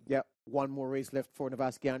podium. Yeah, one more race left for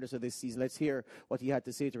Navasky Anderson this season. Let's hear what he had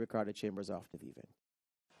to say to Ricardo Chambers after the event.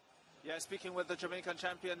 Yeah, speaking with the Jamaican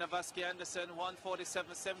champion Navasky Anderson,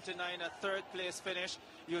 147.79, a third place finish.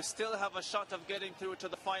 You still have a shot of getting through to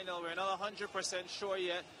the final. We're not 100% sure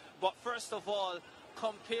yet. But first of all,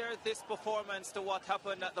 compare this performance to what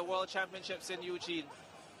happened at the World Championships in Eugene.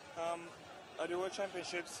 At the World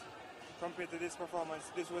Championships, compared to this performance,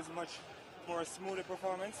 this was much more smoother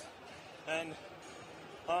performance. And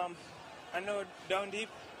I know down deep,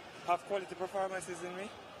 have quality performances in me.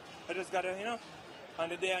 I just got to, on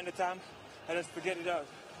the day and the time, I just forget it out.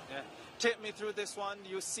 Yeah. Take me through this one.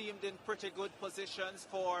 You seemed in pretty good positions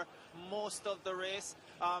for most of the race.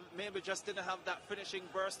 Maybe just didn't have that finishing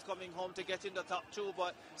burst coming home to get in the top two,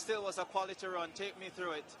 but still was a quality run. Take me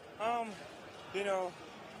through it. I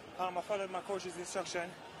followed my coach's instruction,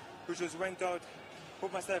 which was went out,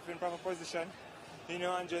 put myself in proper position,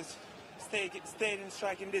 and just stayed in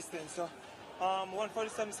striking distance. So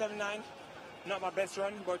 147.79, not my best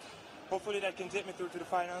run, but hopefully that can take me through to the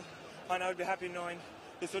final, and I would be happy knowing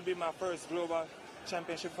this would be my first global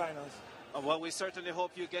championship finals. Well, we certainly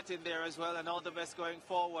hope you get in there as well, and all the best going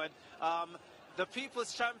forward. The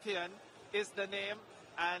People's Champion is the name,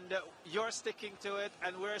 and you're sticking to it,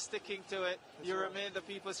 and we're sticking to it. You remain the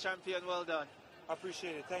People's Champion. Well done. I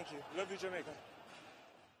appreciate it. Thank you. Love you, Jamaica.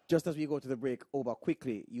 Just as we go to the break, Oba,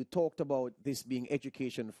 quickly, you talked about this being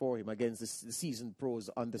education for him against the seasoned pros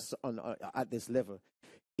at this level.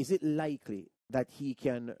 Is it likely that he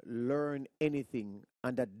can learn anything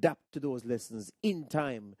and adapt to those lessons in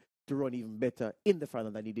time to run even better in the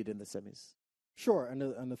final than he did in the semis? Sure,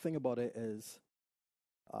 and the thing about it is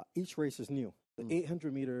each race is new. The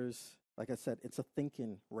 800 meters, like I said, it's a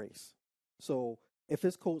thinking race. So if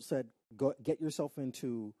his coach said, get yourself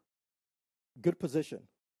into good position,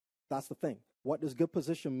 that's the thing. What does good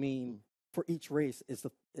position mean for each race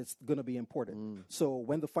it's going to be important. So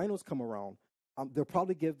when the finals come around, they'll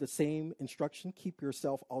probably give the same instruction. Keep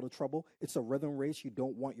yourself out of trouble. It's a rhythm race. You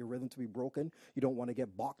don't want your rhythm to be broken. You don't want to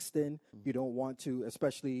get boxed in. You don't want to,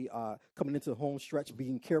 especially coming into the home stretch,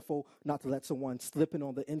 being careful not to let someone slip in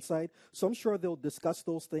on the inside. So I'm sure they'll discuss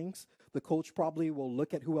those things. The coach probably will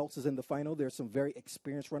look at who else is in the final. There's some very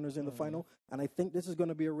experienced runners in the final. And I think this is going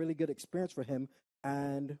to be a really good experience for him.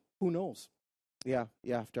 And who knows? Yeah,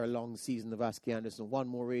 after a long season of Navasky Anderson, one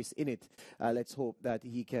more race in it. Let's hope that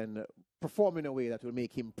he can perform in a way that will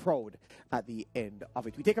make him proud at the end of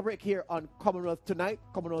it. We take a break here on Commonwealth Tonight,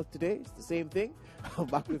 Commonwealth Today. It's the same thing. I'm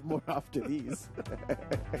back with more after these.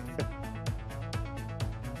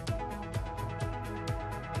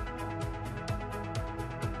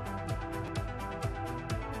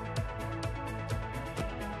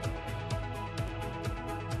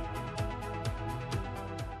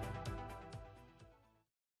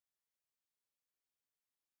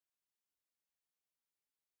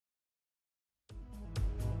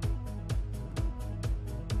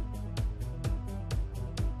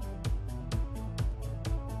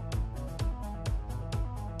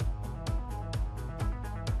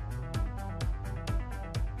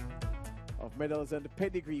 Medals and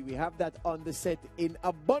pedigree. We have that on the set in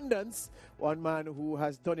abundance. One man who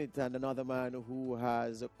has done it and another man who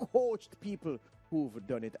has coached people who've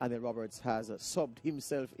done it. Anil Roberts has subbed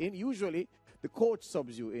himself in. Usually the coach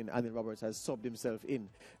subs you in. Anil Roberts has subbed himself in.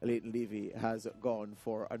 Leighton Levy has gone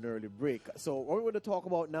for an early break. So what we're going to talk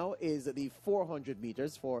about now is the 400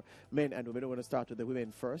 meters for men and women. We're going to start with the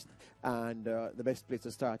women first. And the best place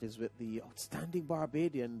to start is with the outstanding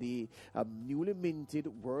Barbadian, the newly minted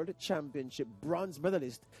World Championship bronze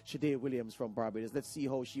medalist, Shade Williams from Barbados. Let's see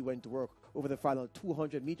how she went to work over the final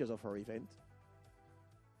 200 meters of her event.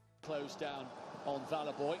 Closed down on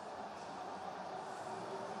Valorboy.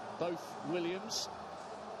 Both Williams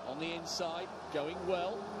on the inside going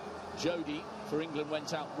well. Jodie for England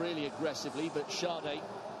went out really aggressively, but Shade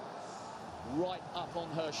right up on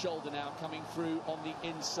her shoulder now, coming through on the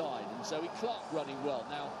inside. And Zoe Clark running well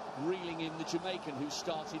now, reeling in the Jamaican who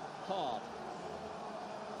started hard.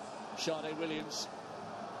 Sade Williams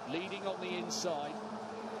leading on the inside.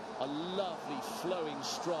 A lovely flowing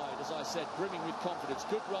stride, as I said, brimming with confidence.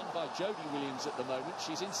 Good run by Jodie Williams at the moment.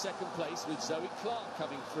 She's in second place with Zoe Clark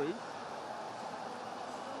coming through.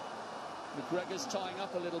 McGregor's tying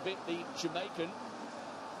up a little bit, the Jamaican.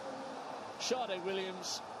 Sade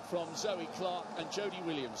Williams from Zoe Clark and Jodie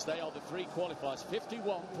Williams. They are the three qualifiers.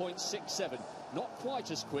 51.67. Not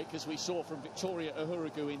quite as quick as we saw from Victoria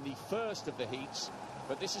Uhuragu in the first of the heats,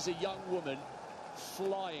 but this is a young woman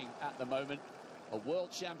flying at the moment. A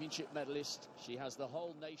World Championship medalist. She has the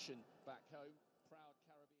whole nation back home. Proud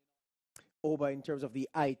Caribbean. Oba, in terms of the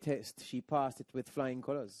eye test, she passed it with flying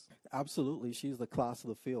colors. Absolutely. She's the class of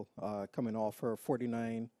the field, coming off her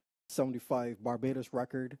 49.75 Barbados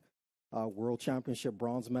record, World Championship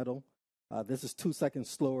bronze medal. This is 2 seconds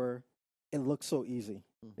slower. It looks so easy.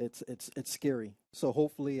 It's scary. So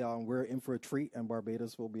hopefully we're in for a treat, and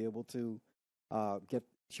Barbados will be able to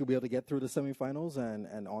she'll be able to get through the semifinals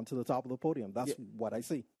and onto the top of the podium. That's what I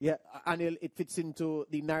see. Yeah, Anil, it fits into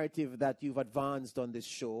the narrative that you've advanced on this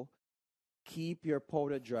show. Keep your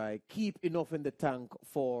powder dry. Keep enough in the tank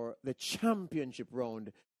for the championship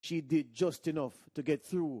round. She did just enough to get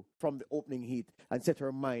through from the opening heat and set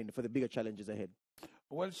her mind for the bigger challenges ahead.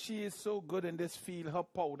 Well, she is so good in this field. Her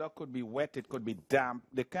powder could be wet. It could be damp.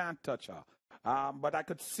 They can't touch her. But I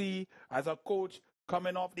could see, as a coach,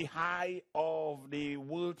 coming off the high of the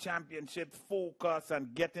World Championship focus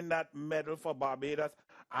and getting that medal for Barbados,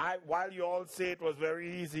 while you all say it was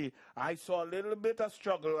very easy, I saw a little bit of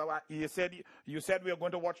struggle. You said we were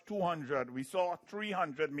going to watch 200. We saw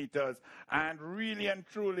 300 meters. And really and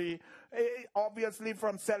truly, obviously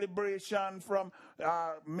from celebration, from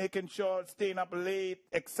making sure staying up late,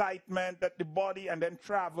 excitement at the body, and then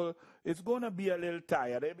travel, it's going to be a little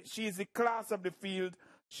tired. She's the class of the field.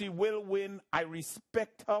 She will win. I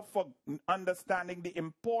respect her for understanding the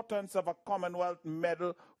importance of a Commonwealth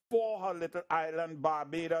medal for her little island,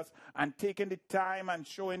 Barbados, and taking the time and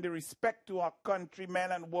showing the respect to her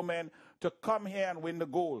countrymen and women to come here and win the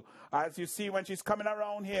gold. As you see, when she's coming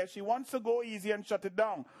around here, she wants to go easy and shut it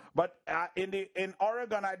down. But in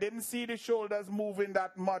Oregon, I didn't see the shoulders moving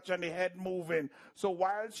that much and the head moving. So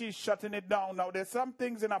while she's shutting it down, now there's some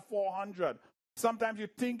things in a 400. Sometimes you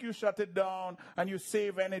think you shut it down and you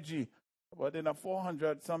save energy. But in a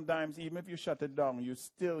 400, sometimes even if you shut it down, you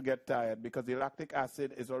still get tired because the lactic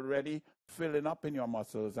acid is already filling up in your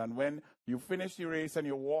muscles. And when you finish the race and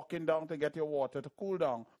you're walking down to get your water to cool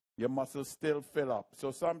down, your muscles still fill up.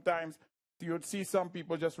 So sometimes you'd see some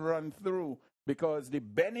people just run through because the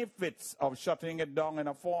benefits of shutting it down in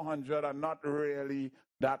a 400 are not really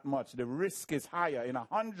that much. The risk is higher. In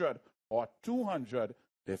 100 or 200,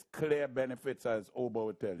 there's clear benefits, as Oba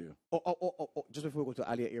would tell you. Just before we go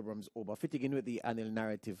to Alia Abrams, Oba, fitting in with the Anil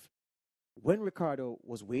narrative, when Ricardo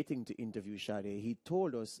was waiting to interview Sade, he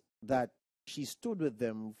told us that she stood with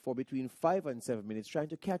them for between 5 and 7 minutes trying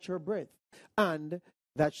to catch her breath. And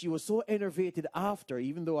that she was so enervated after,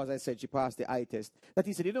 even though, as I said, she passed the eye test, that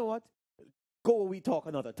he said, you know what, go we talk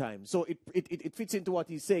another time. So it fits into what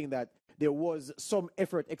he's saying, that there was some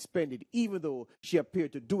effort expended, even though she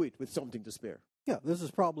appeared to do it with something to spare. Yeah, this is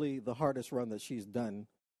probably the hardest run that she's done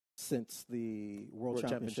since the World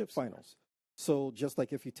Championship finals. So just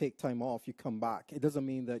like if you take time off, you come back. It doesn't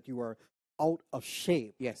mean that you are out of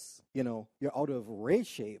shape. Yes. You know, you're out of race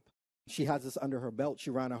shape. She has this under her belt. She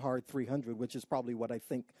ran a hard 300, which is probably what I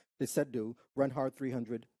think they said do. Run hard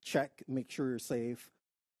 300, check, make sure you're safe.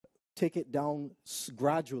 Take it down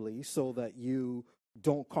gradually so that you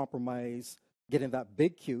don't compromise getting that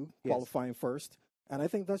big Q, qualifying first. And I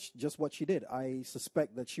think that's just what she did. I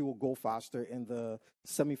suspect that she will go faster in the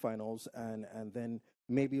semifinals and then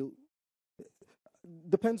maybe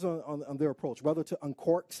depends on their approach, whether to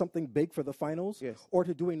uncork something big for the finals or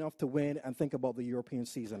to do enough to win and think about the European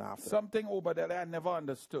season after. Something Obadele I never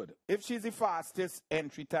understood. If she's the fastest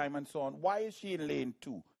entry time and so on, why is she in lane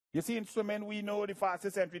 2? You see, in swimming, we know the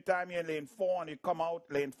fastest entry time, you're in lane 4 and you come out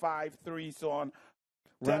lane 5, 3, so on.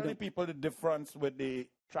 Tell the people the difference with the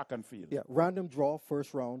track and field. Yeah, random draw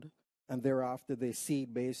first round, and thereafter they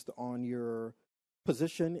seed based on your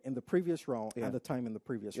position in the previous round and the time in the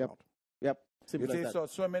previous round. Yep. You see, so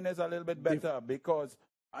swimming is a little bit better because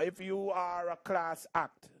if you are a class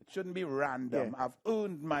act, it shouldn't be random. I've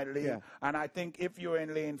earned my lane, and I think if you're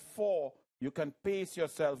in lane 4, you can pace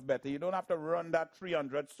yourself better. You don't have to run that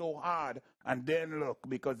 300 so hard and then look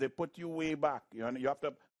because they put you way back. You know, you have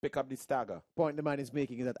to pick up the stagger. Point the man is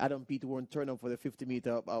making is that Adam Peter won't turn up for the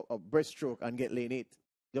 50-meter breaststroke and get lane 8.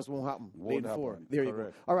 Just won't happen. Won't Lane 4. happen. There you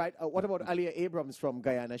Correct. go. All right. What about Alia Abrams from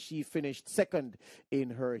Guyana? She finished second in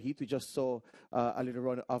her heat. We just saw a little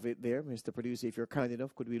run of it there. Mr. Producer, if you're kind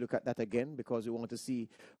enough, could we look at that again? Because we want to see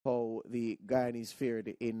how the Guyanese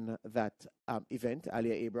fared in that event.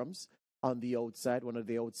 Alia Abrams on the outside, one of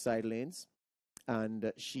the outside lanes.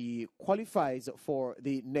 And she qualifies for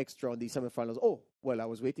the next round, the semifinals. Oh, well, I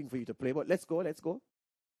was waiting for you to play, but let's go.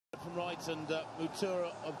 From right, and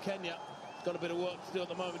Mutura of Kenya got a bit of work to do at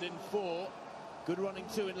the moment in 4. Good running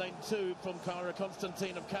 2 in lane 2 from Cara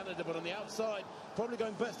Constantine of Canada, but on the outside, probably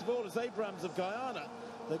going best of all is Abrams of Guyana.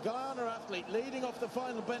 The Guyana athlete leading off the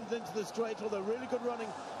final bend into the straight, although really good running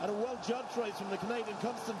and a well-judged race from the Canadian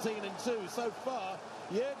Constantine in 2. So far,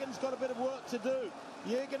 Jürgen's got a bit of work to do.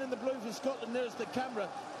 Jürgen in the blue for Scotland nearest the camera,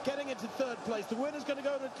 getting into 3rd place. The winner's going to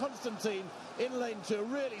go to Constantine in lane 2. A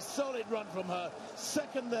really solid run from her.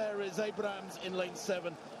 Second there is Abrams in lane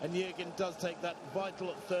 7, and Jürgen does take that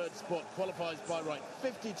vital 3rd spot. Qualifies by right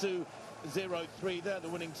 52.03 there, the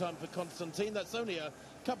winning time for Constantine. That's only a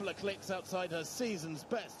couple of clicks outside her season's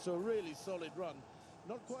best, so a really solid run.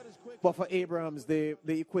 Not quite as quick. But for Abrams, the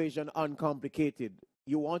equation uncomplicated.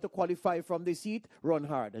 You want to qualify from this heat, run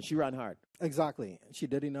hard, and she ran hard. Exactly. She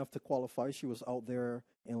did enough to qualify. She was out there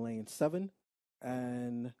in lane 7,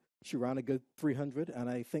 and she ran a good 300. And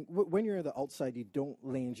I think when you're in the outside, you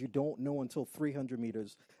don't know until 300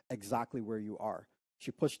 meters exactly where you are. She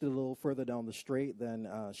pushed it a little further down the straight than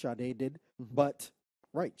Sade did, but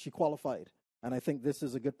she qualified. And I think this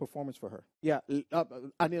is a good performance for her. Yeah,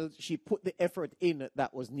 Anil, she put the effort in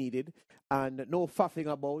that was needed, and no faffing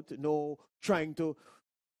about, no trying to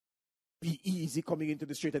be easy coming into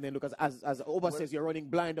the straight and then look, as Oba says, you're running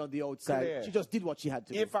blind on the outside. Clear. She just did what she had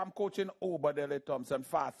to do. If I'm coaching Obadele Thompson,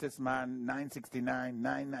 fastest man, 969,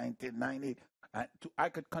 990, 98, I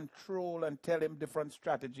could control and tell him different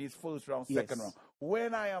strategies, first round, second round.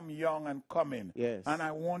 When I am young and coming, and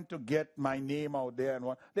I want to get my name out there,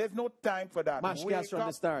 there's no time for that. Mash gas from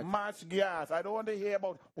the start. Mash gas. I don't want to hear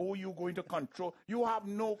about, you're going to control. You have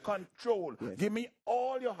no control. Yes. Give me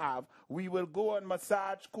all you have. We will go and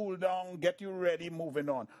massage, cool down, get you ready, moving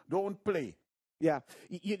on. Don't play. Yeah.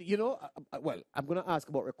 You know, well, I'm going to ask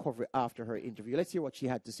about recovery after her interview. Let's hear what she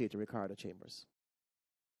had to say to Ricardo Chambers.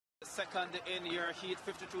 Second in your heat,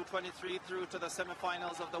 52.23 through to the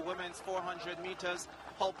semifinals of the women's 400 meters.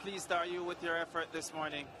 How pleased are you with your effort this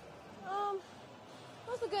morning? It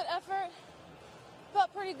was a good effort.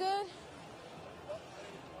 Felt pretty good.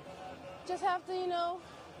 Just have to,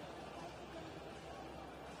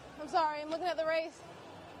 I'm sorry, I'm looking at the race.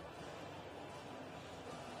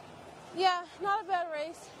 Yeah, not a bad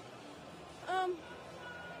race.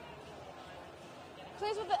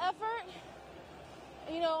 Pleased with the effort.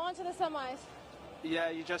 On to the semis. Yeah,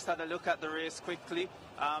 you just had a look at the race quickly.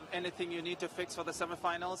 Anything you need to fix for the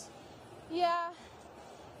semifinals? Yeah,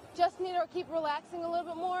 just need to keep relaxing a little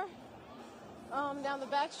bit more down the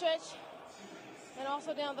back stretch and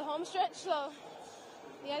also down the home stretch. So,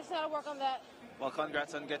 yeah, I just got to work on that. Well,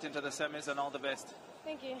 congrats on getting to the semis and all the best.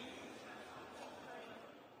 Thank you.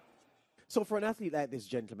 So for an athlete like this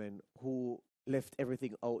gentleman who left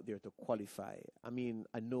everything out there to qualify, I mean,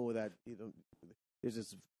 I know that, there's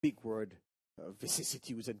this big word,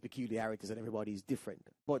 vicissitudes and peculiarities, and everybody is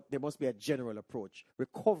different. But there must be a general approach.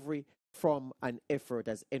 Recovery from an effort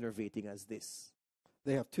as enervating as this.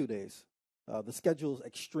 They have 2 days. The schedule is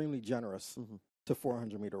extremely generous to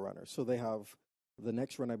 400-meter runners. So they have the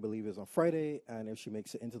next run, I believe, is on Friday, and if she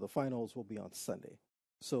makes it into the finals, will be on Sunday.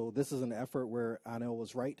 So this is an effort where Anil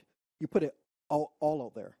was right. You put it all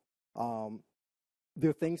out there.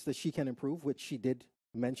 There are things that she can improve, which she did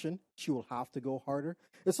mention. She will have to go harder.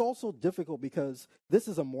 It's also difficult because this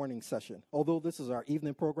is a morning session. Although this is our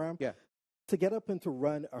evening program, to get up and to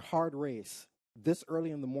run a hard race this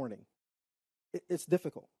early in the morning, it's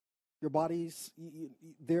difficult. Your body's,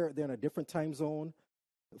 they're in a different time zone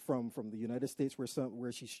from the United States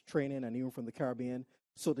where she's training, and even from the Caribbean.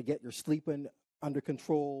 So to get your sleeping under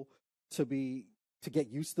control, to get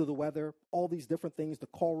used to the weather, all these different things, the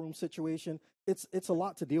call room situation, it's a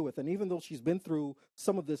lot to deal with. And even though she's been through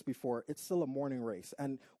some of this before, it's still a morning race.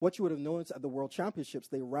 And what you would have noticed at the World Championships,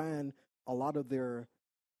 they ran a lot of their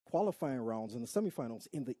qualifying rounds in the semifinals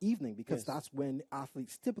in the evening because that's when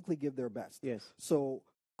athletes typically give their best. Yes. So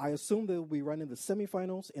I assume they'll be running the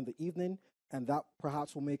semifinals in the evening, and that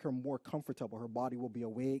perhaps will make her more comfortable. Her body will be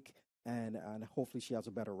awake, and hopefully she has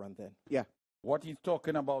a better run then. Yeah. What he's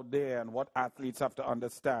talking about there and what athletes have to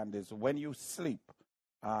understand is when you sleep,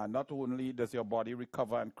 not only does your body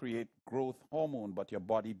recover and create growth hormone, but your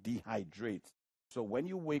body dehydrates. So when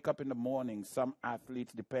you wake up in the morning, some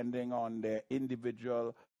athletes, depending on their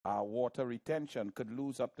individual water retention, could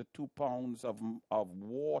lose up to 2 pounds of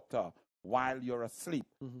water while you're asleep.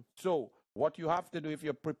 So what you have to do if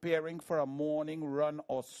you're preparing for a morning run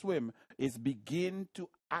or swim is begin to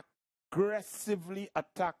aggressively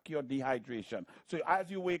attack your dehydration. So as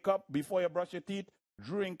you wake up, before you brush your teeth,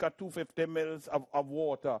 drink a 250 mils of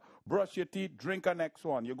water. Brush your teeth, drink a next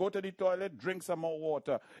one. You go to the toilet, drink some more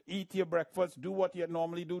water. Eat your breakfast, do what you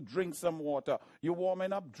normally do, drink some water. You're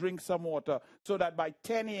warming up, drink some water. So that by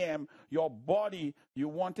 10 a.m., your body, you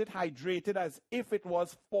want it hydrated as if it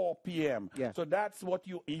was 4 p.m. Yeah. So that's what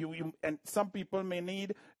you and some people may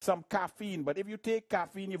need some caffeine. But if you take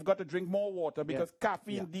caffeine, you've got to drink more water because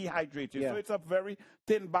caffeine dehydrates you. So it's a very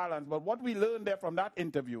thin balance. But what we learned there from that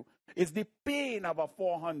interview is the pain of a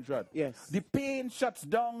 400. Yes. The pain shuts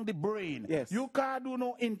down the brain. Yes. You can't do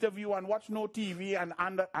no interview and watch no TV and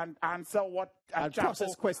answer what and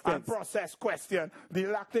process questions. And process question. The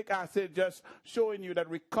lactic acid just showing you that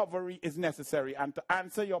recovery is necessary. And to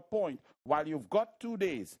answer your point, while you've got 2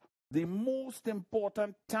 days, the most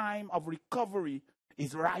important time of recovery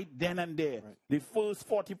is right then and there. Right. The first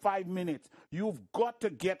 45 minutes. You've got to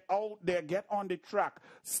get out there, get on the track.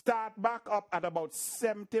 Start back up at about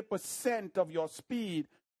 70% of your speed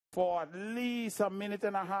for at least a minute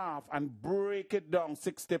and a half and break it down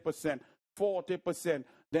 60%, 40%.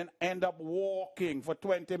 Then end up walking for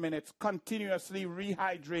 20 minutes, continuously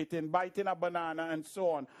rehydrating, biting a banana and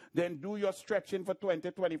so on. Then do your stretching for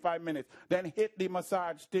 20, 25 minutes. Then hit the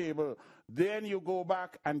massage table. Then you go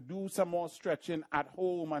back and do some more stretching at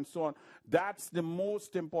home and so on. That's the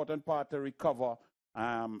most important part to recover.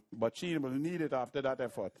 But she will need it after that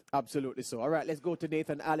effort. Absolutely so. All right, let's go to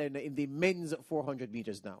Nathan Allen in the men's 400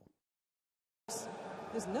 meters now.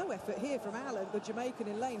 There's no effort here from Allen, the Jamaican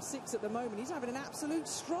in lane 6 at the moment. He's having an absolute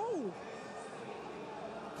stroll.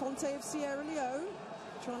 Conte of Sierra Leone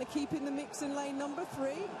trying to keep in the mix in lane number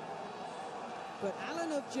 3. But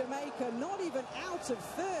Allen of Jamaica not even out of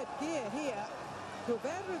third gear here.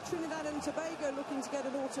 Guevara of Trinidad and Tobago looking to get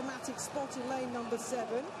an automatic spot in lane number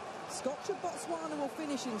 7. Scotch of Botswana will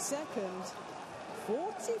finish in second.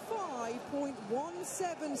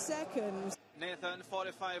 45.17 seconds. Nathan,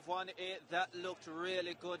 45.18. That looked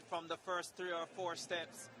really good from the first 3 or 4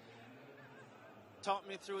 steps. Talk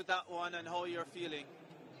me through that one and how you're feeling.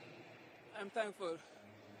 I'm thankful. A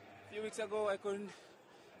few weeks ago, I couldn't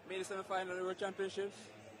make the semi-final of the World Championships,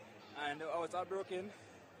 and I was heartbroken.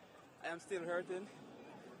 I am still hurting,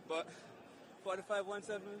 but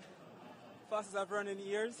 45.17, fastest I've run in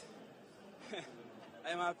years.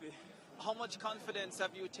 I am happy. How much confidence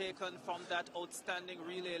have you taken from that outstanding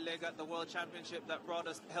relay leg at the World Championship that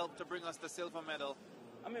helped to bring us the silver medal?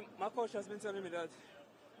 I mean, my coach has been telling me that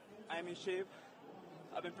I'm in shape.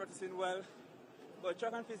 I've been practicing well. But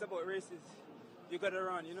track and field is about races. You got to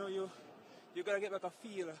run. You know, you got to get back a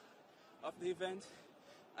feel of the event.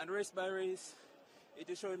 And race by race, it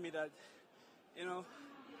is showing me that, you know,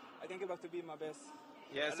 I can get back to being my best.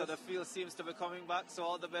 Yeah, so the feel seems to be coming back. So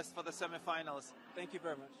all the best for the semi-finals. Thank you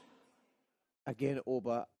very much. Again,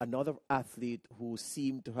 Oba, another athlete who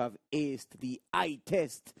seemed to have aced the eye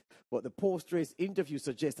test, but the post-race interview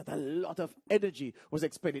suggests that a lot of energy was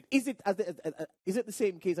expended. Is it the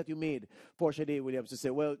same case that you made for Shade Williams to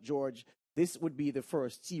say, well, George, this would be the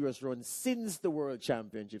first serious run since the World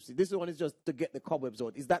Championships? This one is just to get the cobwebs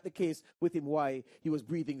out. Is that the case with him, why he was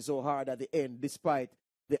breathing so hard at the end, despite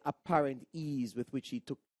the apparent ease with which he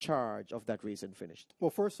took charge of that race and finished?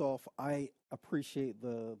 Well, first off, I appreciate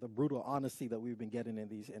the brutal honesty that we've been getting in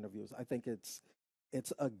these interviews. I think it's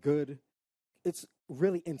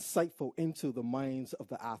really insightful into the minds of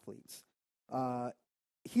the athletes.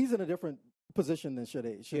 He's in a different position than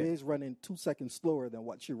Shade. Shade's running 2 seconds slower than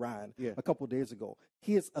what she ran a couple days ago.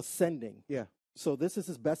 He is ascending. Yeah. So this is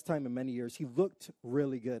his best time in many years. He looked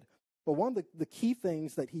really good. But one of the key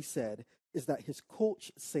things that he said is that his coach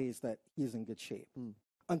says that he's in good shape.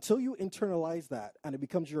 Until you internalize that and it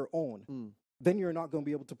becomes your own, then you're not going to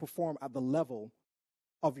be able to perform at the level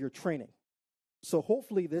of your training. So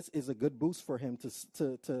hopefully this is a good boost for him to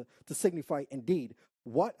signify, indeed,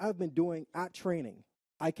 what I've been doing at training,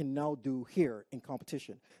 I can now do here in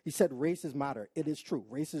competition. He said races matter. It is true.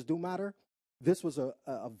 Races do matter. This was a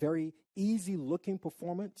very easy-looking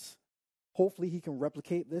performance. Hopefully he can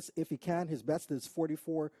replicate this. If he can, his best is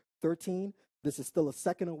 44.13. This is still a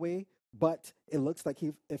second away, but it looks like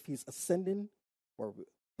if he's ascending, or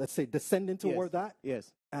let's say descending toward that,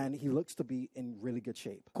 and he looks to be in really good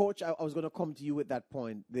shape. Coach, I was going to come to you with that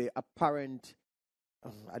point. The apparent,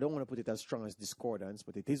 I don't want to put it as strong as discordance,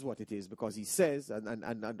 but it is what it is, because he says,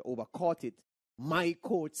 and Oba caught it, my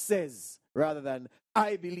coach says, rather than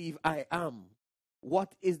I believe I am.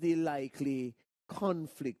 What is the likely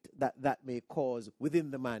conflict that may cause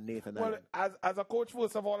within the man, Nathan? Well, as a coach,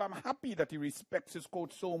 first of all, I'm happy that he respects his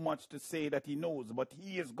coach so much to say that he knows, but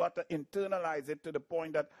he has got to internalize it to the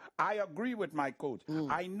point that I agree with my coach.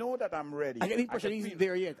 I know that I'm ready. I get the impression he's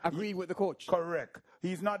there yet, agreeing with the coach. Correct.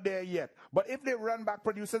 He's not there yet. But if they run back,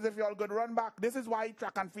 producers, if you all good, run back. This is why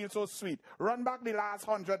track and field so sweet. Run back the last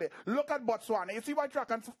 100. Look at Botswana. You see why track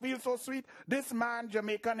and field so sweet? This man,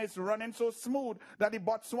 Jamaican, is running so smooth that the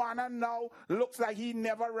Botswana now looks like he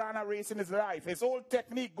never ran a race in his life. His whole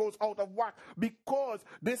technique goes out of whack because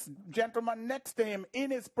this gentleman next to him, in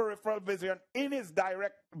his peripheral vision, in his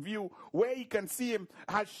direct view, where he can see him,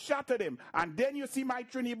 has shattered him. And then you see my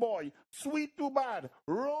Trini boy, sweet too bad,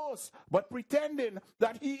 rose, but pretending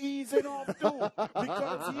that he easing off too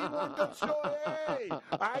because he want to show, hey,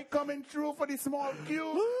 I coming through for the small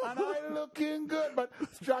cue and I looking good. But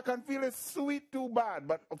track and field is sweet too bad.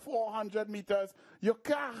 But 400 meters, you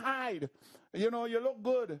can't hide. You know, you look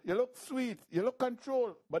good, you look sweet, you look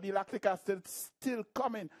controlled, but the lactic acid still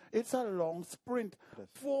coming. It's a long sprint.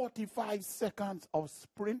 45 seconds of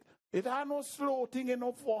sprint. It ain't no slow thing in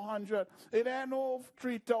no 400. It ain't no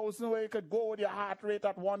 3,000 where you could go with your heart rate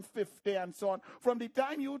at 150 and so on. From the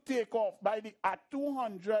time you take off at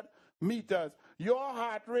 200 meters, your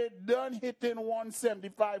heart rate done hitting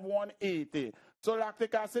 175, 180. So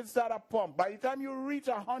lactic acid start a pump. By the time you reach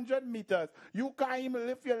 100 meters, you can't even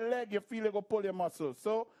lift your leg. You feel it go pull your muscles.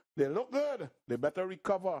 So they look good. They better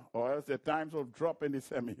recover or else their times will drop in the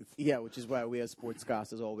semis. Yeah, which is why we as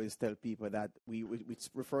sportscasters always tell people that we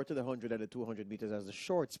refer to the 100 and the 200 meters as the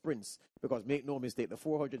short sprints because make no mistake, the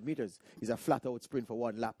 400 meters is a flat-out sprint for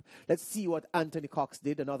one lap. Let's see what Anthony Cox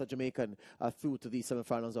did, another Jamaican, through to the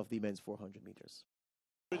semifinals of the men's 400 meters.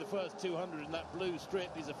 Through the first 200 in that blue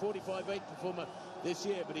strip. He's a 45.8 performer this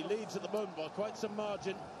year, but he leads at the moment by quite some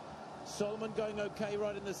margin. Solomon going okay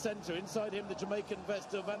right in the centre. Inside him, the Jamaican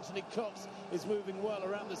vest of Anthony Cox is moving well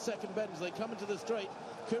around the second bend as they come into the straight.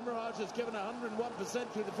 Kumaraj has given 101%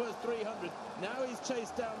 through the first 300. Now he's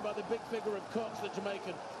chased down by the big figure of Cox, the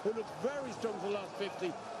Jamaican, who looks very strong for the last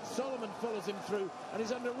 50. Solomon follows him through, and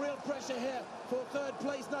he's under real pressure here for third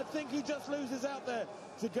place, and I think he just loses out there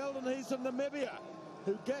to Golden Heath from Namibia,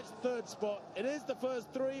 who gets third spot. It is the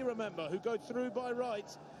first three, remember, who go through by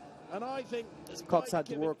rights. And I think Cox had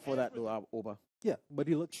to work for that, though, Oba. Yeah, but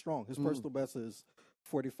he looked strong. His personal best is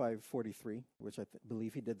 45.43, which I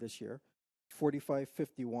believe he did this year.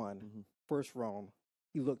 45.51, first round.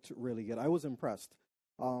 He looked really good. I was impressed.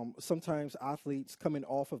 Sometimes athletes coming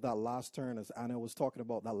off of that last turn, as Anil was talking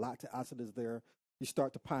about, that lactic acid is there. You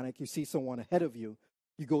start to panic. You see someone ahead of you.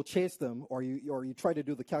 You go chase them, or you try to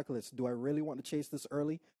do the calculus. Do I really want to chase this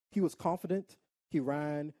early? He was confident. He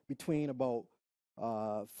ran between about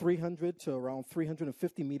 300 to around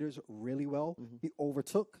 350 meters really well. He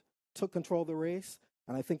took control of the race,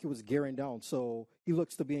 and I think he was gearing down. So he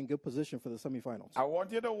looks to be in good position for the semifinals. I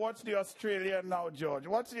want you to watch the Australian now, George.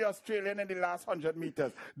 Watch the Australian in the last 100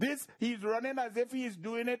 meters. He's running as if he's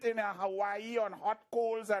doing it in a Hawaii on hot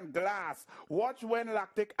coals and glass. Watch when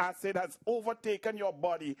lactic acid has overtaken your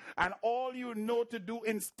body, and all you know to do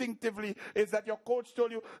instinctively is that your coach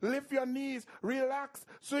told you, lift your knees, relax,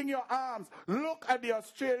 swing your arms. Look at the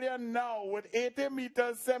Australian now with 80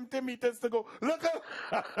 meters, 70 meters to go. Look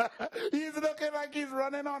at he's looking like he's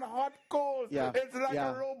running on hot coals. Yeah. It's like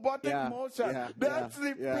a robotic motion. That's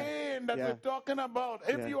the pain that we're talking about.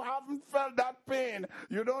 If you haven't felt that pain,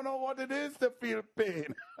 you don't know what it is to feel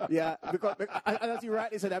pain. Because as you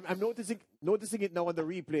rightly said, I'm noticing it now on the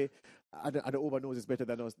replay. And Oba knows it's better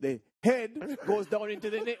than us. The head goes down into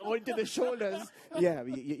the neck or into the shoulders. Yeah,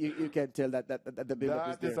 you can tell that the build-up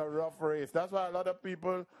is there. That is a rough race. That's why a lot of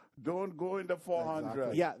people don't go in the 400.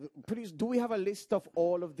 Exactly. Yeah, please, do we have a list of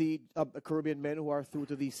all of the Caribbean men who are through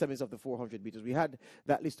to the semis of the 400 meters? We had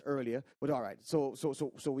that list earlier, but all right. So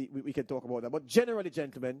we can talk about that. But generally,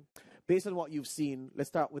 gentlemen, based on what you've seen, let's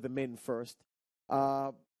start with the men first.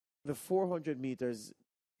 The 400 meters.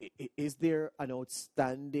 Is there an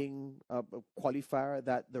outstanding qualifier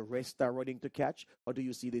that the rest are running to catch, or do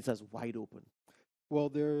you see this as wide open? Well,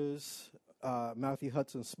 there's Matthew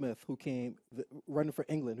Hudson-Smith, who came running for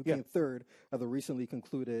England, who came third at the recently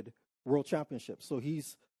concluded World Championship. So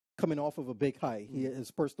he's coming off of a big high. His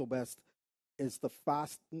personal best is the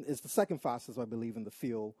second fastest, I believe, in the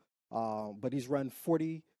field. But he's run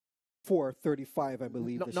 40 4:35, I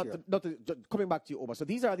believe, this year. Coming back to you, Omar. So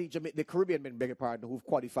these are the Caribbean men, beg your pardon, who've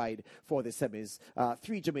qualified for the semis.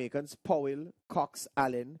 3 Jamaicans: Powell, Cox,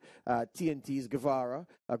 Allen, TNT's Guevara,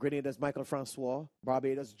 Grenada's Michael Francois,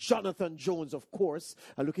 Barbados Jonathan Jones, of course,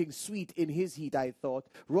 looking sweet in his heat, I thought.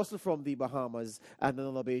 Russell from the Bahamas, and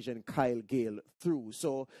another Asian, Kyle Gale, through.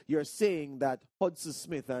 So you're saying that Hudson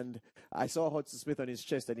Smith, and I saw Hudson Smith on his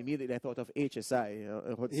chest, and immediately I thought of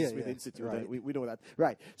HSI, Hudson Smith Institute. Right. We know that.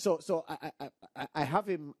 Right. So I have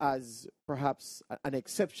him as perhaps an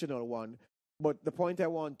exceptional one, but the point I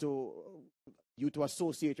want you to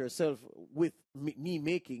associate yourself with me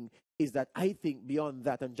making is that I think beyond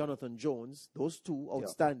that and Jonathan Jones, those two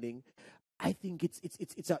outstanding, I think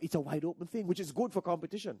it's a wide open thing, which is good for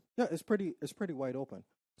competition. Yeah, it's pretty wide open.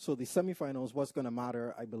 So the semifinals, what's going to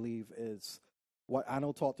matter, I believe, is what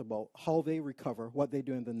Anil talked about, how they recover, what they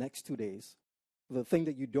do in the next 2 days. The thing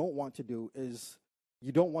that you don't want to do is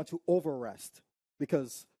you don't want to over-rest,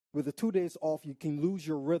 because with the 2 days off, you can lose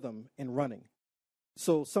your rhythm in running.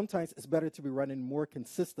 So sometimes it's better to be running more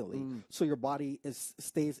consistently so your body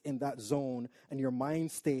stays in that zone and your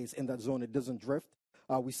mind stays in that zone. It doesn't drift.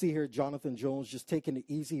 We see here Jonathan Jones just taking the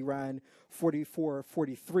easy, ran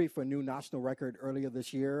 44.43 for a new national record earlier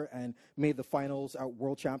this year and made the finals at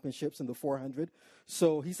World Championships in the 400.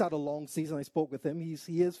 So he's had a long season. I spoke with him.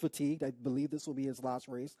 He is fatigued. I believe this will be his last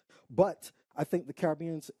race. But I think the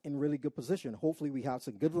Caribbean's in really good position. Hopefully we have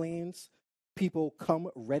some good lanes. People come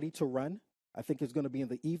ready to run. I think it's going to be in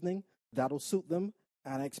the evening. That'll suit them.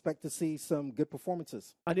 And I expect to see some good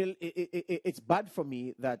performances. Anil, it's bad for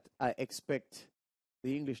me that I expect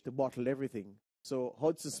the English to bottle everything. So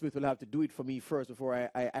Hudson Smith will have to do it for me first before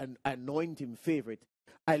I anoint him favorite.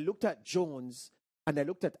 I looked at Jones and I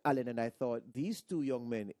looked at Allen and I thought, these two young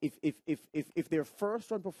men, if their first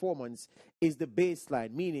run performance is the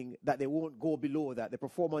baseline, meaning that they won't go below that, the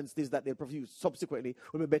performance is that they'll produce subsequently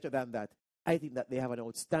will be better than that, I think that they have an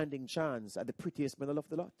outstanding chance at the prettiest medal of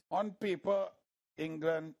the lot. On paper,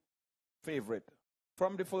 England favorite.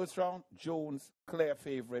 From the first round, Jones, clear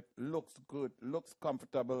favorite, looks good, looks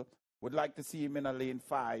comfortable. Would like to see him in a lane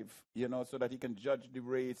 5, so that he can judge the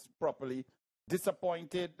race properly.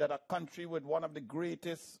 Disappointed that a country with one of the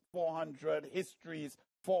greatest 400 histories,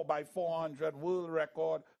 4x400 world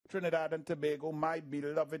record, Trinidad and Tobago, my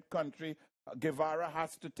beloved country, Guevara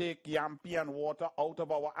has to take Yampi and water out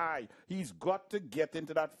of our eye. He's got to get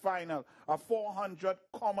into that final. A 400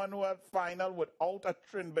 Commonwealth final without a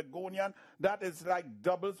Trinbagonian, that is like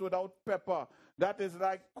doubles without pepper. That is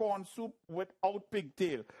like corn soup without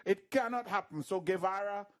pigtail. It cannot happen. So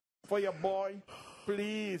Guevara, for your boy,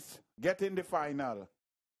 please get in the final.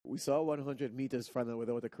 We saw 100 meters final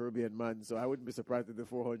without a Caribbean man, so I wouldn't be surprised if the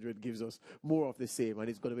 400 gives us more of the same, and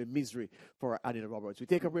it's going to be misery for Anil Roberts. We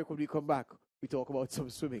take a break. When we come back, we talk about some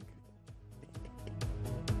swimming.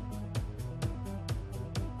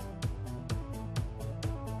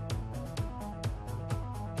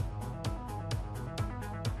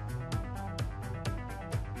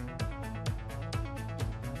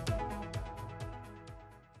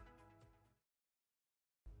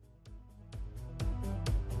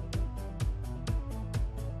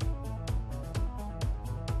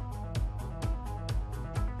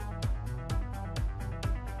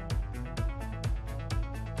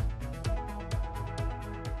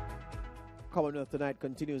 Commonwealth Tonight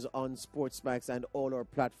continues on SportsMax and all our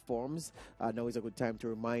platforms. Now is a good time to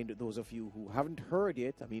remind those of you who haven't heard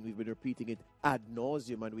it. I mean, we've been repeating it ad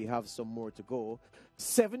nauseum, and we have some more to go.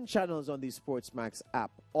 7 channels on the SportsMax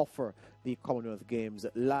app offer the Commonwealth Games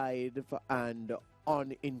live and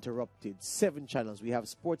uninterrupted. 7 channels. We have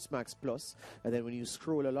SportsMax Plus, and then when you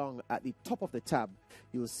scroll along at the top of the tab,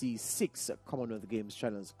 you'll see 6 Commonwealth Games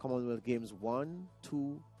channels. Commonwealth Games 1,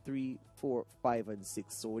 2, 3, 4, 5, and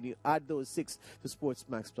 6. So when you add those 6 to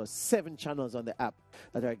SportsMax Plus, 7 channels on the app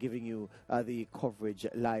that are giving you the coverage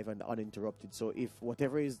live and uninterrupted. So if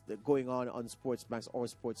whatever is going on SportsMax or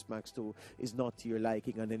SportsMax 2 is not to your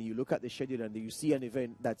liking, and then you look at the schedule and you see an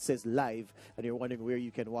event that says live and you're wondering where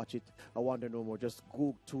you can watch it, I wonder no more. Just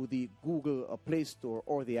go to the Google Play Store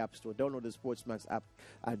or the App Store, download the SportsMax app,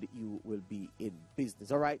 and you will be in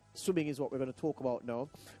business. All right, swimming is what we're going to talk about now,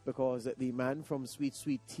 because the man from Sweet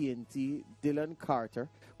TNT, Dylan Carter.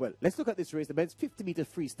 Well, let's look at this race, the men's 50-meter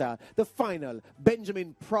freestyle, the final.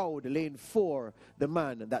 Benjamin Proud, lane 4, the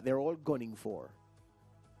man that they're all gunning for.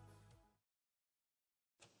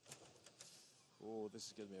 Oh, this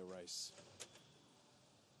is going to be a race.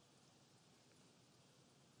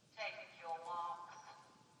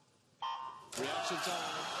 Reaction time,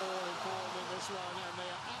 all important in this one, and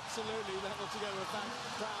they are absolutely level together with that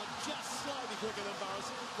crowd, just slightly quicker than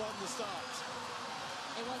Burris from the start.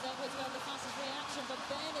 It was Edwards who had the fastest reaction, but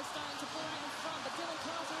Ben is starting to pull out in front. But Dylan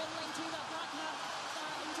Carter in lane 2, that black hat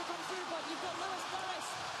starting to come through. But you've got Lewis Burris.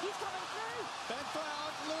 He's coming through. Ben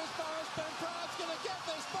Proud, Lewis Burris. Ben Proud's going to get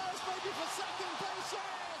this. Burris maybe for second place.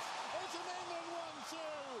 Yes! It's an England 1-2.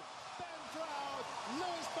 Ben Proud,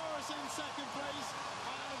 Lewis Burris in second place,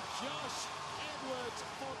 and Josh Edwards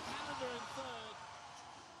for Canada in third.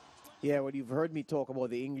 Yeah, well, you've heard me talk about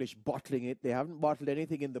the English bottling it. They haven't bottled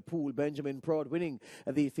anything in the pool. Benjamin Proud winning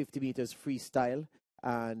the 50 meters freestyle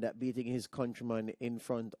and beating his countryman in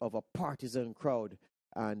front of a partisan crowd.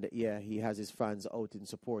 And yeah, he has his fans out in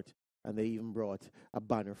support. And they even brought a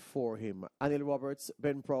banner for him. Anil Roberts,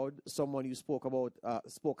 Ben Proud, someone you spoke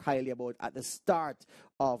highly about at the start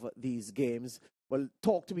of these games. Well,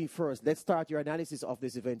 talk to me first. Let's start your analysis of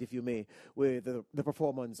this event, if you may, with the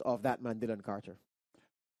performance of that man, Dylan Carter.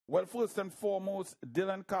 Well, first and foremost,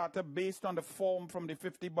 Dylan Carter, based on the form from the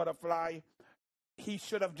 50 butterfly, he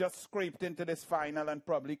should have just scraped into this final and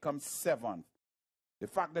probably come 7th. The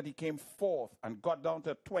fact that he came 4th and got down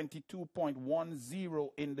to 22.10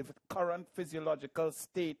 in the current physiological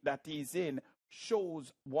state that he's in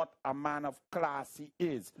shows what a man of class he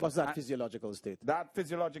is. What's that physiological state? That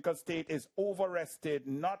physiological state is overrested,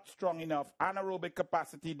 not strong enough, anaerobic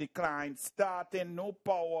capacity declined, starting, no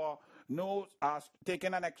power, no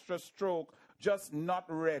taking an extra stroke, just not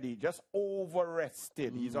ready, just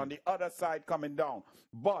overrested. He's on the other side coming down.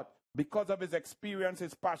 But because of his experience,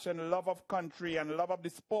 his passion, love of country, and love of the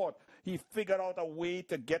sport, he figured out a way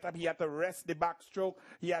to get up. He had to rest the backstroke.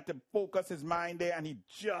 He had to focus his mind there, and he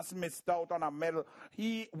just missed out on a medal.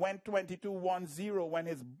 He went 22.10 when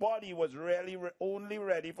his body was really only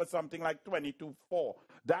ready for something like 22.4.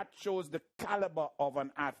 That shows the caliber of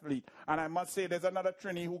an athlete. And I must say, there's another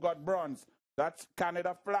Trini who got bronze. That's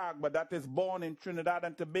Canada flag, but that is born in Trinidad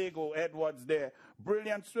and Tobago. Edwards there.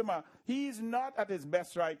 Brilliant swimmer. He's not at his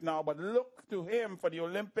best right now, but look to him for the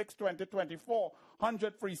Olympics 2024.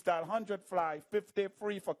 100 freestyle, 100 fly, 50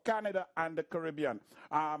 free for Canada and the Caribbean.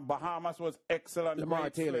 Bahamas was excellent. Lamar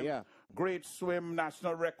Great Taylor, swim. yeah. Great swim,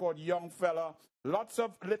 national record, young fella. Lots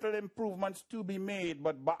of little improvements to be made,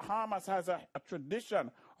 but Bahamas has a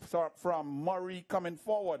tradition from Murray coming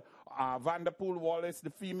forward. Vanderpool Wallace, the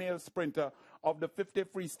female sprinter of the 50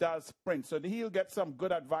 freestyle sprint. So he'll get some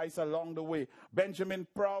good advice along the way. Benjamin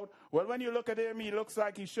Proud, well, when you look at him, he looks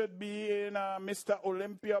like he should be in a Mr.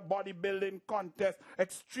 Olympia bodybuilding contest.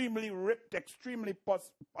 Extremely ripped, extremely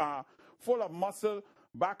full of muscle.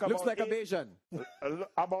 Back Looks like a Bayesian.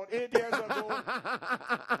 About 8 years ago,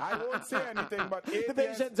 I won't say anything, but the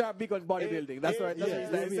Bayesians are big on bodybuilding. That's right.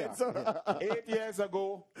 8 years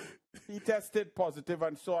ago, he tested positive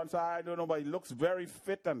and so on. So I don't know, but he looks very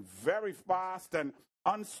fit and very fast and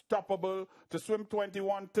unstoppable to swim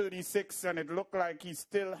 21.36, and it looked like he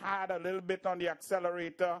still had a little bit on the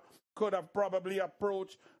accelerator. Could have probably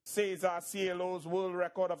approached Cesar Cielo's world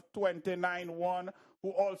record of 29.1, who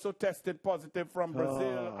also tested positive from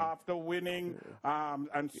Brazil after winning,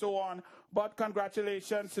 and so on. But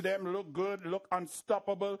congratulations to them. Look good, look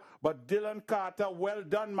unstoppable. But Dylan Carter, well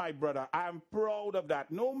done, my brother. I'm proud of that.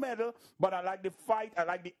 No medal, but I like the fight. I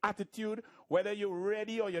like the attitude. Whether you're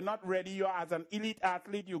ready or you're not ready, you're as an elite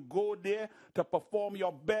athlete, you go there to perform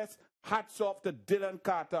your best. Hats off to Dylan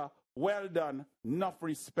Carter. Well done. Enough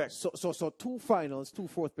respect. So 2 finals, 2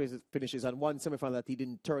 fourth place finishes, and 1 semifinal that he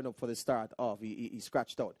didn't turn up for the start of. He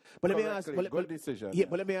scratched out. But let me ask. Good decision. Yeah,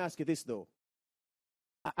 but let me ask you this though.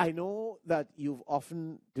 I know that you've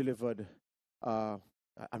often delivered. I'm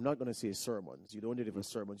not going to say sermons. You don't deliver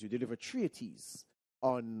sermons. You deliver treatises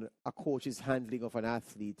on a coach's handling of an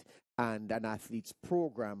athlete and an athlete's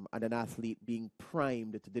program and an athlete being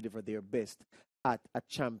primed to deliver their best at a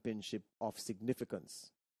championship of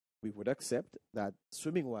significance. We would accept that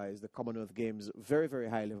swimming-wise, the Commonwealth Games very, very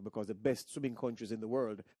high level because the best swimming countries in the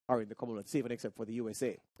world are in the Commonwealth, save and except for the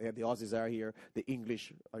USA. The Aussies are here, the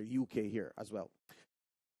English are UK here as well.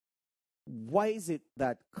 Why is it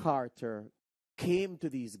that Carter came to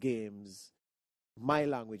these games, my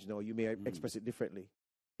language now, you may express it differently,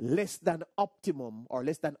 less than optimum or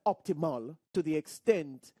less than optimal to the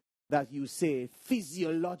extent that you say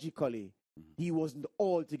physiologically he wasn't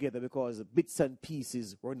all together because bits and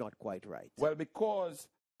pieces were not quite right? Well, because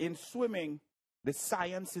in swimming, The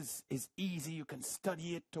science is easy. You can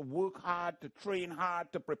study it, to work hard, to train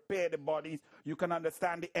hard, to prepare the bodies. You can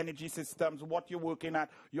understand the energy systems, what you're working at,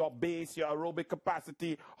 your base, your aerobic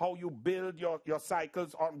capacity, how you build your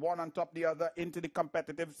cycles on one on top of the other into the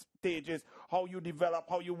competitive stages, how you develop,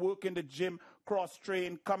 how you work in the gym,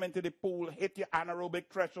 cross-train, come into the pool, hit your anaerobic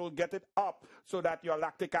threshold, get it up so that your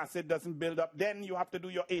lactic acid doesn't build up. Then you have to do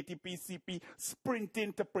your ATP, CP,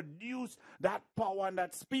 sprinting to produce that power and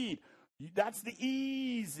that speed. That's the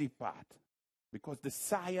easy part, because the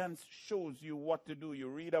science shows you what to do. You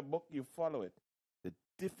read a book, you follow it. The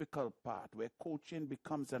difficult part, where coaching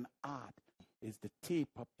becomes an art, is the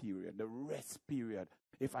taper period, the rest period.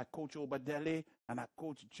 If I coach Obadele and I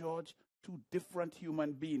coach George, two different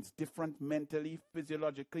human beings, different mentally,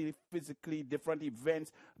 physiologically, physically, different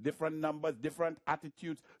events, different numbers, different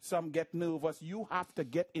attitudes. Some get nervous. You have to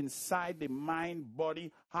get inside the mind,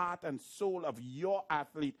 body, heart, and soul of your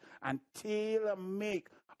athlete and tailor-make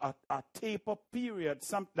a taper period.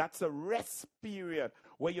 That's a rest period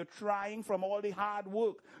where you're trying from all the hard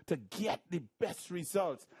work to get the best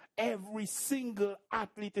results. Every single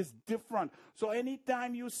athlete is different. So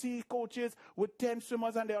anytime you see coaches with 10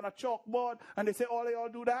 swimmers and they're on a chalkboard and they say, all they all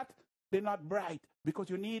do that, they're not bright, because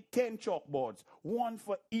you need 10 chalkboards, one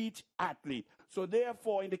for each athlete. So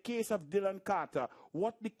therefore, in the case of Dylan Carter,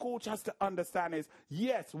 what the coach has to understand is,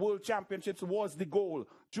 yes, World Championships was the goal,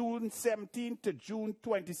 June 17th to June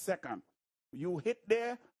 22nd. You hit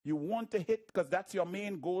there, you want to hit, because that's your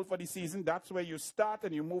main goal for the season. That's where you start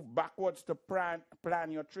and you move backwards to plan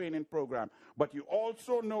your training program. But you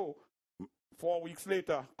also know 4 weeks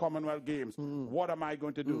later, Commonwealth Games. What am I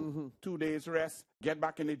going to do? 2 days rest, get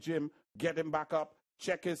back in the gym, get him back up,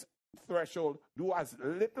 check his threshold, do as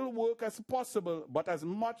little work as possible, but as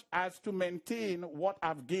much as to maintain what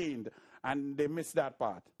I've gained. And they miss that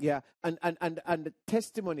part. Yeah, and the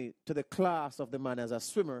testimony to the class of the man as a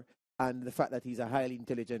swimmer and the fact that he's a highly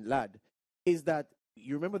intelligent lad is that,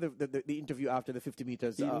 you remember the interview after the 50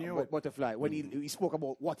 meters butterfly, when he spoke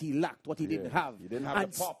about what he lacked, what he didn't have. He didn't have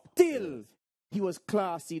and the pop. Still, he was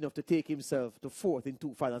classy enough to take himself to fourth in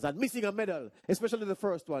 2 finals and missing a medal, especially the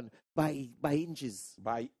first one, by inches.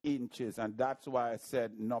 By inches. And that's why I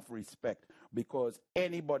said enough respect, because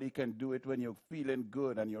anybody can do it when you're feeling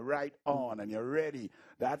good and you're right on and you're ready.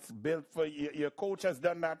 That's built for you. Your coach has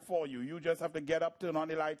done that for you. You just have to get up, turn on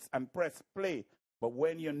the lights, and press play. But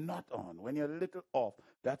when you're not on, when you're a little off,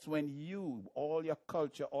 that's when you, all your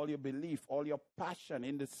culture, all your belief, all your passion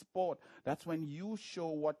in the sport, that's when you show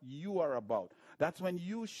what you are about. That's when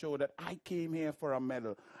you show that I came here for a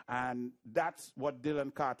medal. And that's what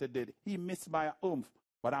Dylan Carter did. He missed by an oomph,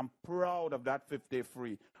 but I'm proud of that 50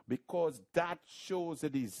 free, because that shows a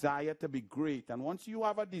desire to be great. And once you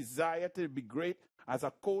have a desire to be great, as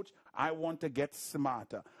a coach, I want to get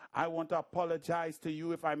smarter. I want to apologize to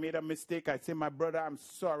you if I made a mistake. I say, my brother, I'm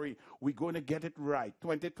sorry. We're going to get it right.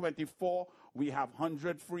 2024, we have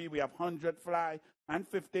 100 free, we have 100 fly, and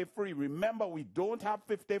 50 free. Remember, we don't have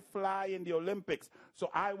 50 fly in the Olympics. So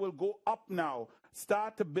I will go up now,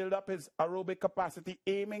 start to build up his aerobic capacity,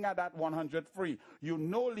 aiming at that 100 free. You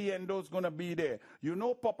know Liendo's going to be there. You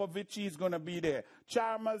know Popovici is going to be there.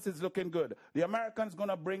 Chalmers is looking good. The American's going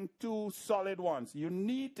to bring 2 solid ones. You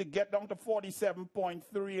need to get down to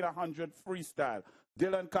 47.3 in 100 freestyle.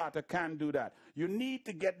 Dylan Carter can do that. You need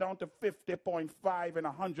to get down to 50.5 in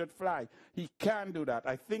 100 fly. He can do that.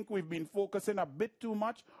 I think we've been focusing a bit too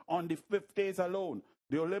much on the 50s alone.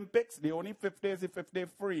 The Olympics, the only 50 is the 50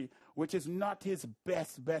 free, which is not his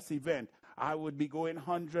best event. I would be going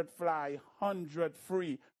 100 fly, 100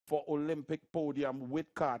 free for Olympic podium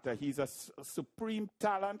with Carter. He's a supreme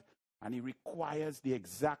talent, and he requires the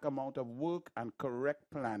exact amount of work and correct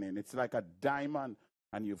planning. It's like a diamond,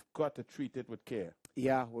 and you've got to treat it with care.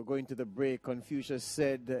 Yeah, we're going to the break. Confucius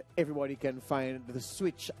said everybody can find the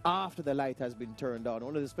switch after the light has been turned on.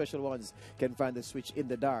 Only the special ones can find the switch in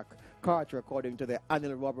the dark. Carter, according to the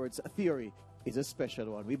Anil Roberts theory, is a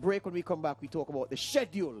special one. We break. When we come back, we talk about the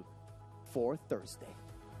schedule for Thursday.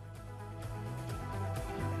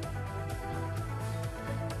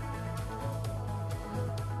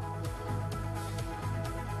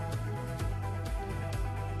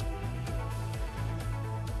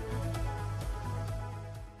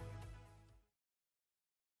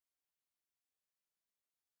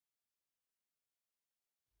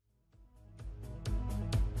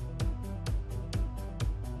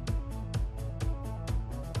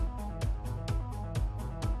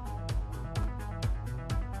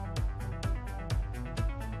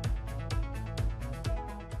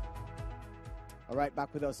 All right,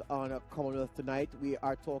 back with us on Commonwealth tonight. We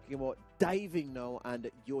are talking about diving now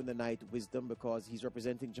and You in the Night Wisdom, because he's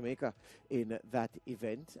representing Jamaica in that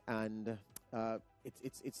event, and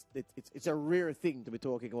it's a rare thing to be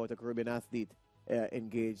talking about a Caribbean athlete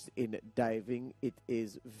engaged in diving. It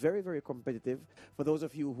is very, very competitive. For those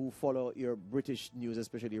of you who follow your British news,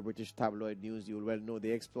 especially your British tabloid news, you'll well know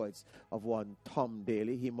the exploits of one Tom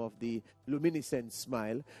Daley, him of the luminescent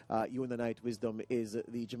smile. You in the Night Wisdom is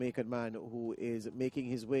the Jamaican man who is making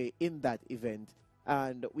his way in that event.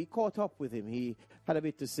 And we caught up with him. He had a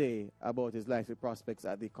bit to say about his likely prospects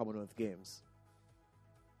at the Commonwealth Games.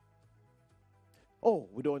 Oh,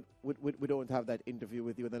 we don't have that interview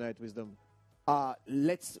with You in the Night Wisdom.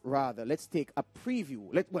 Let's take a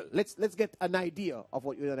preview. Let's get an idea of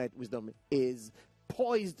what You in the Night Wisdom is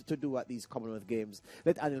poised to do at these Commonwealth Games.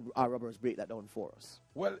 Let Anil Roberts break that down for us.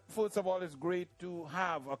 Well, first of all, it's great to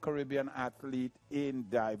have a Caribbean athlete in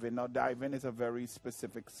diving. Now, diving is a very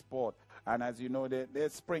specific sport. And as you know,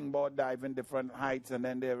 there's springboard diving, different heights, and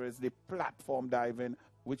then there is the platform diving,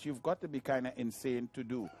 which you've got to be kind of insane to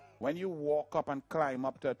do. When you walk up and climb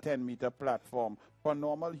up to a 10-meter platform, for a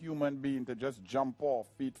normal human being to just jump off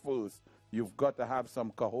feet first, you've got to have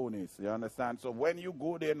some cojones, you understand? So when you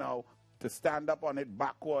go there now to stand up on it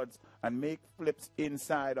backwards and make flips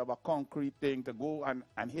inside of a concrete thing to go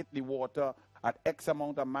and hit the water at X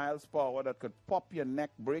amount of miles per hour that could pop your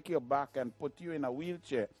neck, break your back, and put you in a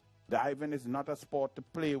wheelchair, diving is not a sport to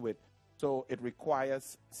play with. So it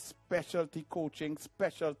requires specialty coaching,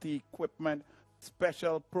 specialty equipment,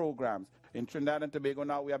 special programs. In Trinidad and Tobago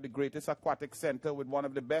now we have the greatest aquatic center with one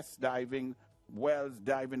of the best diving wells,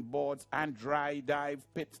 diving boards, and dry dive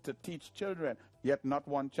pits to teach children. Yet not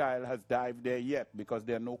one child has dived there yet because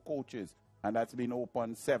there are no coaches. And that's been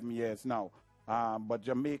open 7 years now. But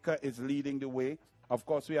Jamaica is leading the way. Of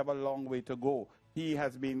course, we have a long way to go. He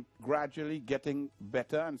has been gradually getting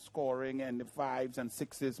better and scoring in the 5s and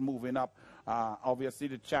 6s, moving up. Obviously,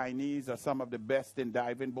 the Chinese are some of the best in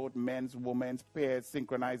diving, both men's, women's, pairs,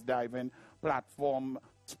 synchronized diving, platform,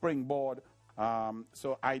 springboard.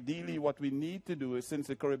 So ideally, what we need to do is, since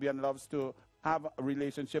the Caribbean loves to have a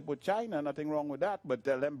relationship with China, nothing wrong with that, but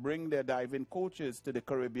tell them bring their diving coaches to the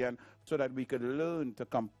Caribbean so that we could learn to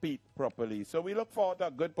compete properly. So we look forward to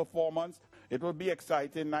a good performance. It will be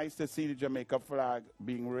exciting. Nice to see the Jamaica flag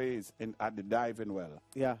being raised at the diving well.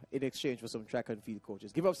 Yeah, in exchange for some track and field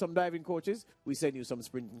coaches. Give up some diving coaches, we send you some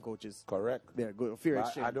sprinting coaches. Correct. There, good. Fair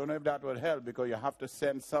exchange. I don't know if that will help, because you have to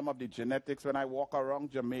send some of the genetics. When I walk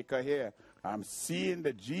around Jamaica here, I'm seeing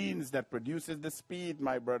the genes that produces the speed,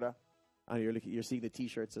 my brother. And you're seeing the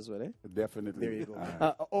T-shirts as well, eh? Definitely. There you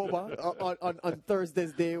go. Oba, on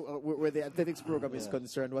Thursday's day, where the athletics program is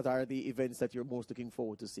concerned, what are the events that you're most looking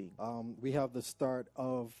forward to seeing? We have the start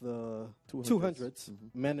of the 200s,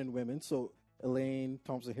 men and women. So Elaine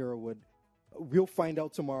Thompson-Herah we'll find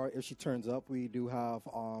out tomorrow if she turns up. We do have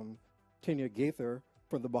Tanya Gaither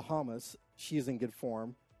from the Bahamas. She's in good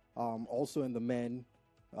form. Also in the men,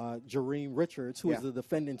 Julien Richards, who is the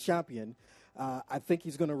defending champion. I think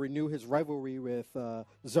he's going to renew his rivalry with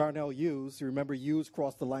Zarnell Hughes. You remember Hughes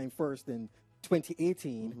crossed the line first in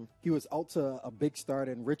 2018. He was out to a big start,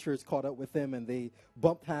 and Richards caught up with him, and they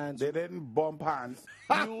bumped hands. They didn't bump hands.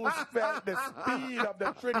 Hughes felt the speed of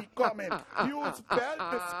the Trinity coming. Hughes felt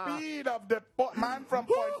the speed of the man from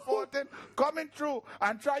Point Fortin coming through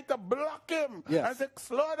and tried to block him. Yes. And said,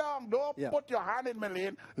 slow down, don't put your hand in my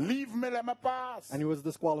lane, leave me, let me pass. And he was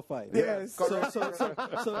disqualified. Yes.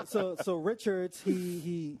 So Richards,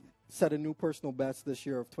 he set a new personal best this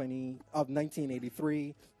year of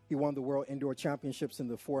 1983. He won the World Indoor Championships in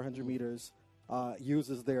the 400 meters. Hughes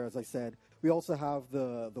is there, as I said. We also have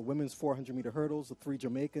the women's 400-meter hurdles, the 3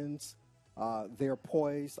 Jamaicans. They're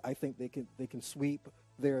poised. I think they can sweep.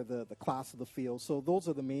 They're the class of the field. So those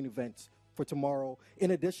are the main events for tomorrow,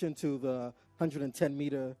 in addition to the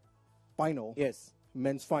 110-meter final. Yes.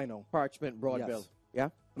 Men's final. Parchment broad belt. Yeah?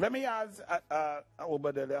 Let me ask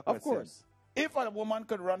Obadele a question. Of course. If a woman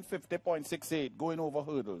could run 50.68 going over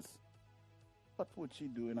hurdles, what would she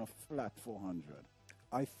do in a flat 400?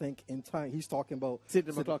 I think in time, he's talking about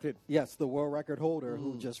Sidney McLaughlin. Yes, the world record holder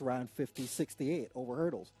who just ran 50.68 over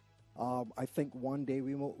hurdles. I think one day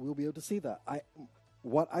we'll be able to see that.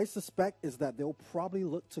 What I suspect is that they'll probably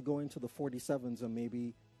look to go into the 47s and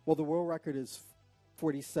maybe, well, the world record is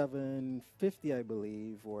 47.50, I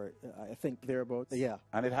believe, or I think thereabouts. Yeah.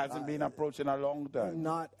 And it hasn't been approached in a long time.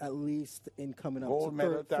 Not at least in coming up Gold to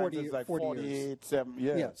medal 40, times is like 48, years. 7,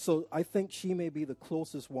 yeah. So I think she may be the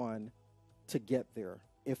closest one to get there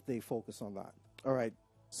if they focus on that. All right.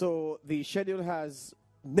 So the schedule has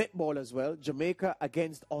netball as well. Jamaica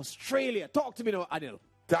against Australia. Talk to me now, Anil.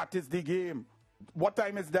 That is the game. What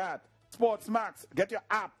time is that? SportsMax, get your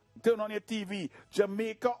app. Turn on your TV.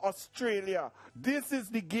 Jamaica, Australia. This is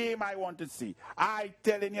the game I want to see. I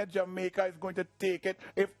telling you, Jamaica is going to take it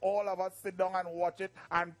if all of us sit down and watch it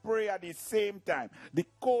and pray at the same time. The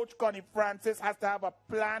coach, Connie Francis, has to have a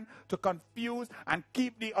plan to confuse and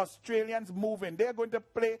keep the Australians moving. They're going to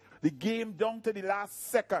play the game down to the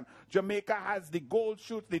last second. Jamaica has the goal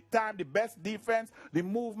shoots, the time, the best defense, the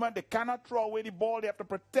movement. They cannot throw away the ball. They have to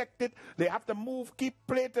protect it. They have to move, keep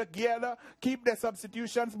play together, keep their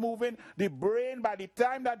substitutions moving. The brain, by the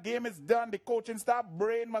time that game is done, the coaching staff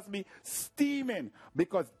brain must be steaming,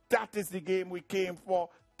 because that is the game we came for.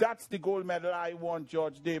 That's the gold medal I want,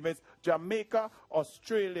 George Davis. Jamaica,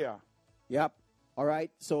 Australia. Yep. All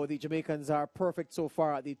right, so the Jamaicans are perfect so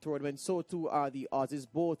far at the tournament. So too are the Aussies,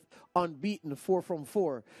 both unbeaten, 4 from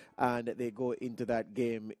 4. And they go into that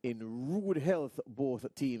game in rude health,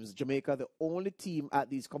 both teams. Jamaica, the only team at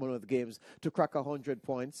these Commonwealth Games to crack 100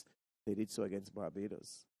 points. They did so against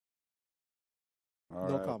Barbados.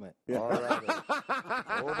 No comment. Yeah. All right.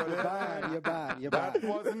 You're bad. That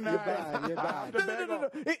wasn't nice. You're bad. No.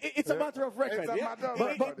 It's a matter of record. It's a matter of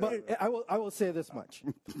record. But I will say this much.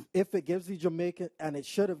 If it gives the Jamaican, and it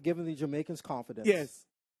should have given the Jamaicans confidence. Yes.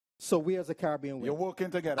 So we as a Caribbean win. You're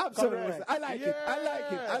working together. Absolutely. I like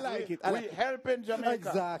it. We helping Jamaica.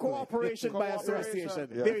 Exactly. Cooperation by association.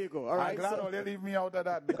 Yeah. There you go. All right. I'm glad only leave me out of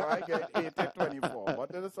that, because I get 80-24.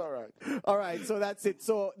 But it's all right. All right. So that's it.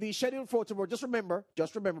 So the schedule for tomorrow, just remember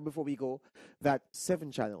before we go, that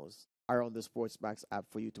 7 channels are on the SportsMax app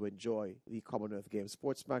for you to enjoy the Commonwealth Games.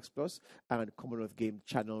 SportsMax Plus and Commonwealth Game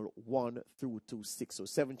Channel 1 through to 6. So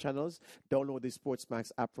 7 channels. Download the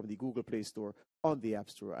SportsMax app from the Google Play Store on the App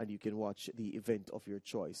Store, and you can watch the event of your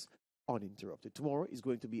choice uninterrupted. Tomorrow is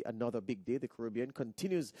going to be another big day. The Caribbean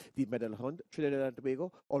continues the medal hunt. Trinidad and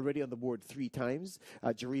Tobago already on the board 3 times.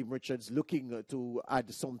 Jareem Richards looking to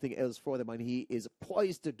add something else for them, and he is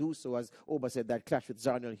poised to do so. As Oba said, that clash with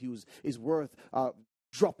Zarniel Hughes is worth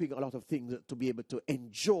dropping a lot of things to be able to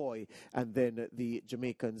enjoy. And then the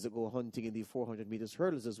Jamaicans go hunting in the 400 meters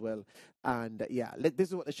hurdles as well. And this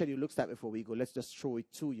is what the schedule looks like before we go. Let's just throw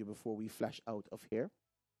it to you before we flash out of here.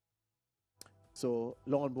 So,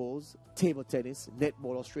 lawn bowls, table tennis,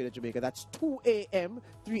 netball, Australia, Jamaica. That's 2 a.m.,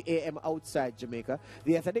 3 a.m. outside Jamaica.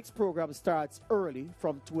 The athletics program starts early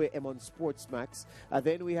from 2 a.m. on SportsMax.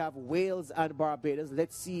 Then we have Wales and Barbados.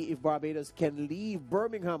 Let's see if Barbados can leave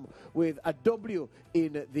Birmingham with a W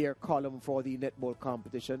in their column for the netball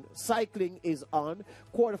competition. Cycling is on.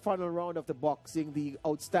 Quarterfinal round of the boxing. The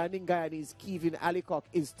outstanding Guyanese Kevin Alicock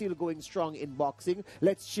is still going strong in boxing.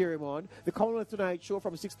 Let's cheer him on. The Commonwealth Tonight show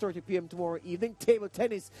from 6:30 p.m. tomorrow evening. Table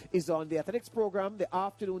tennis is on. The athletics program, the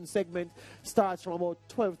afternoon segment, starts from about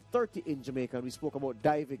 12:30 in Jamaica. And we spoke about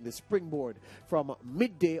diving, the springboard, from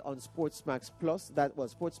midday on SportsMax Plus. That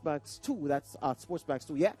was SportsMax 2. That's SportsMax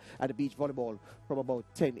 2, yeah. And the beach volleyball from about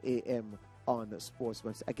 10 a.m. on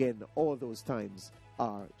SportsMax. Again, all those times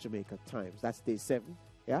are Jamaica times. That's day 7.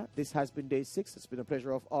 Yeah, this has been day 6. It's been a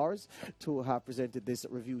pleasure of ours to have presented this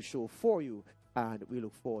review show for you. And we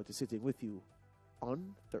look forward to sitting with you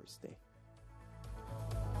on Thursday.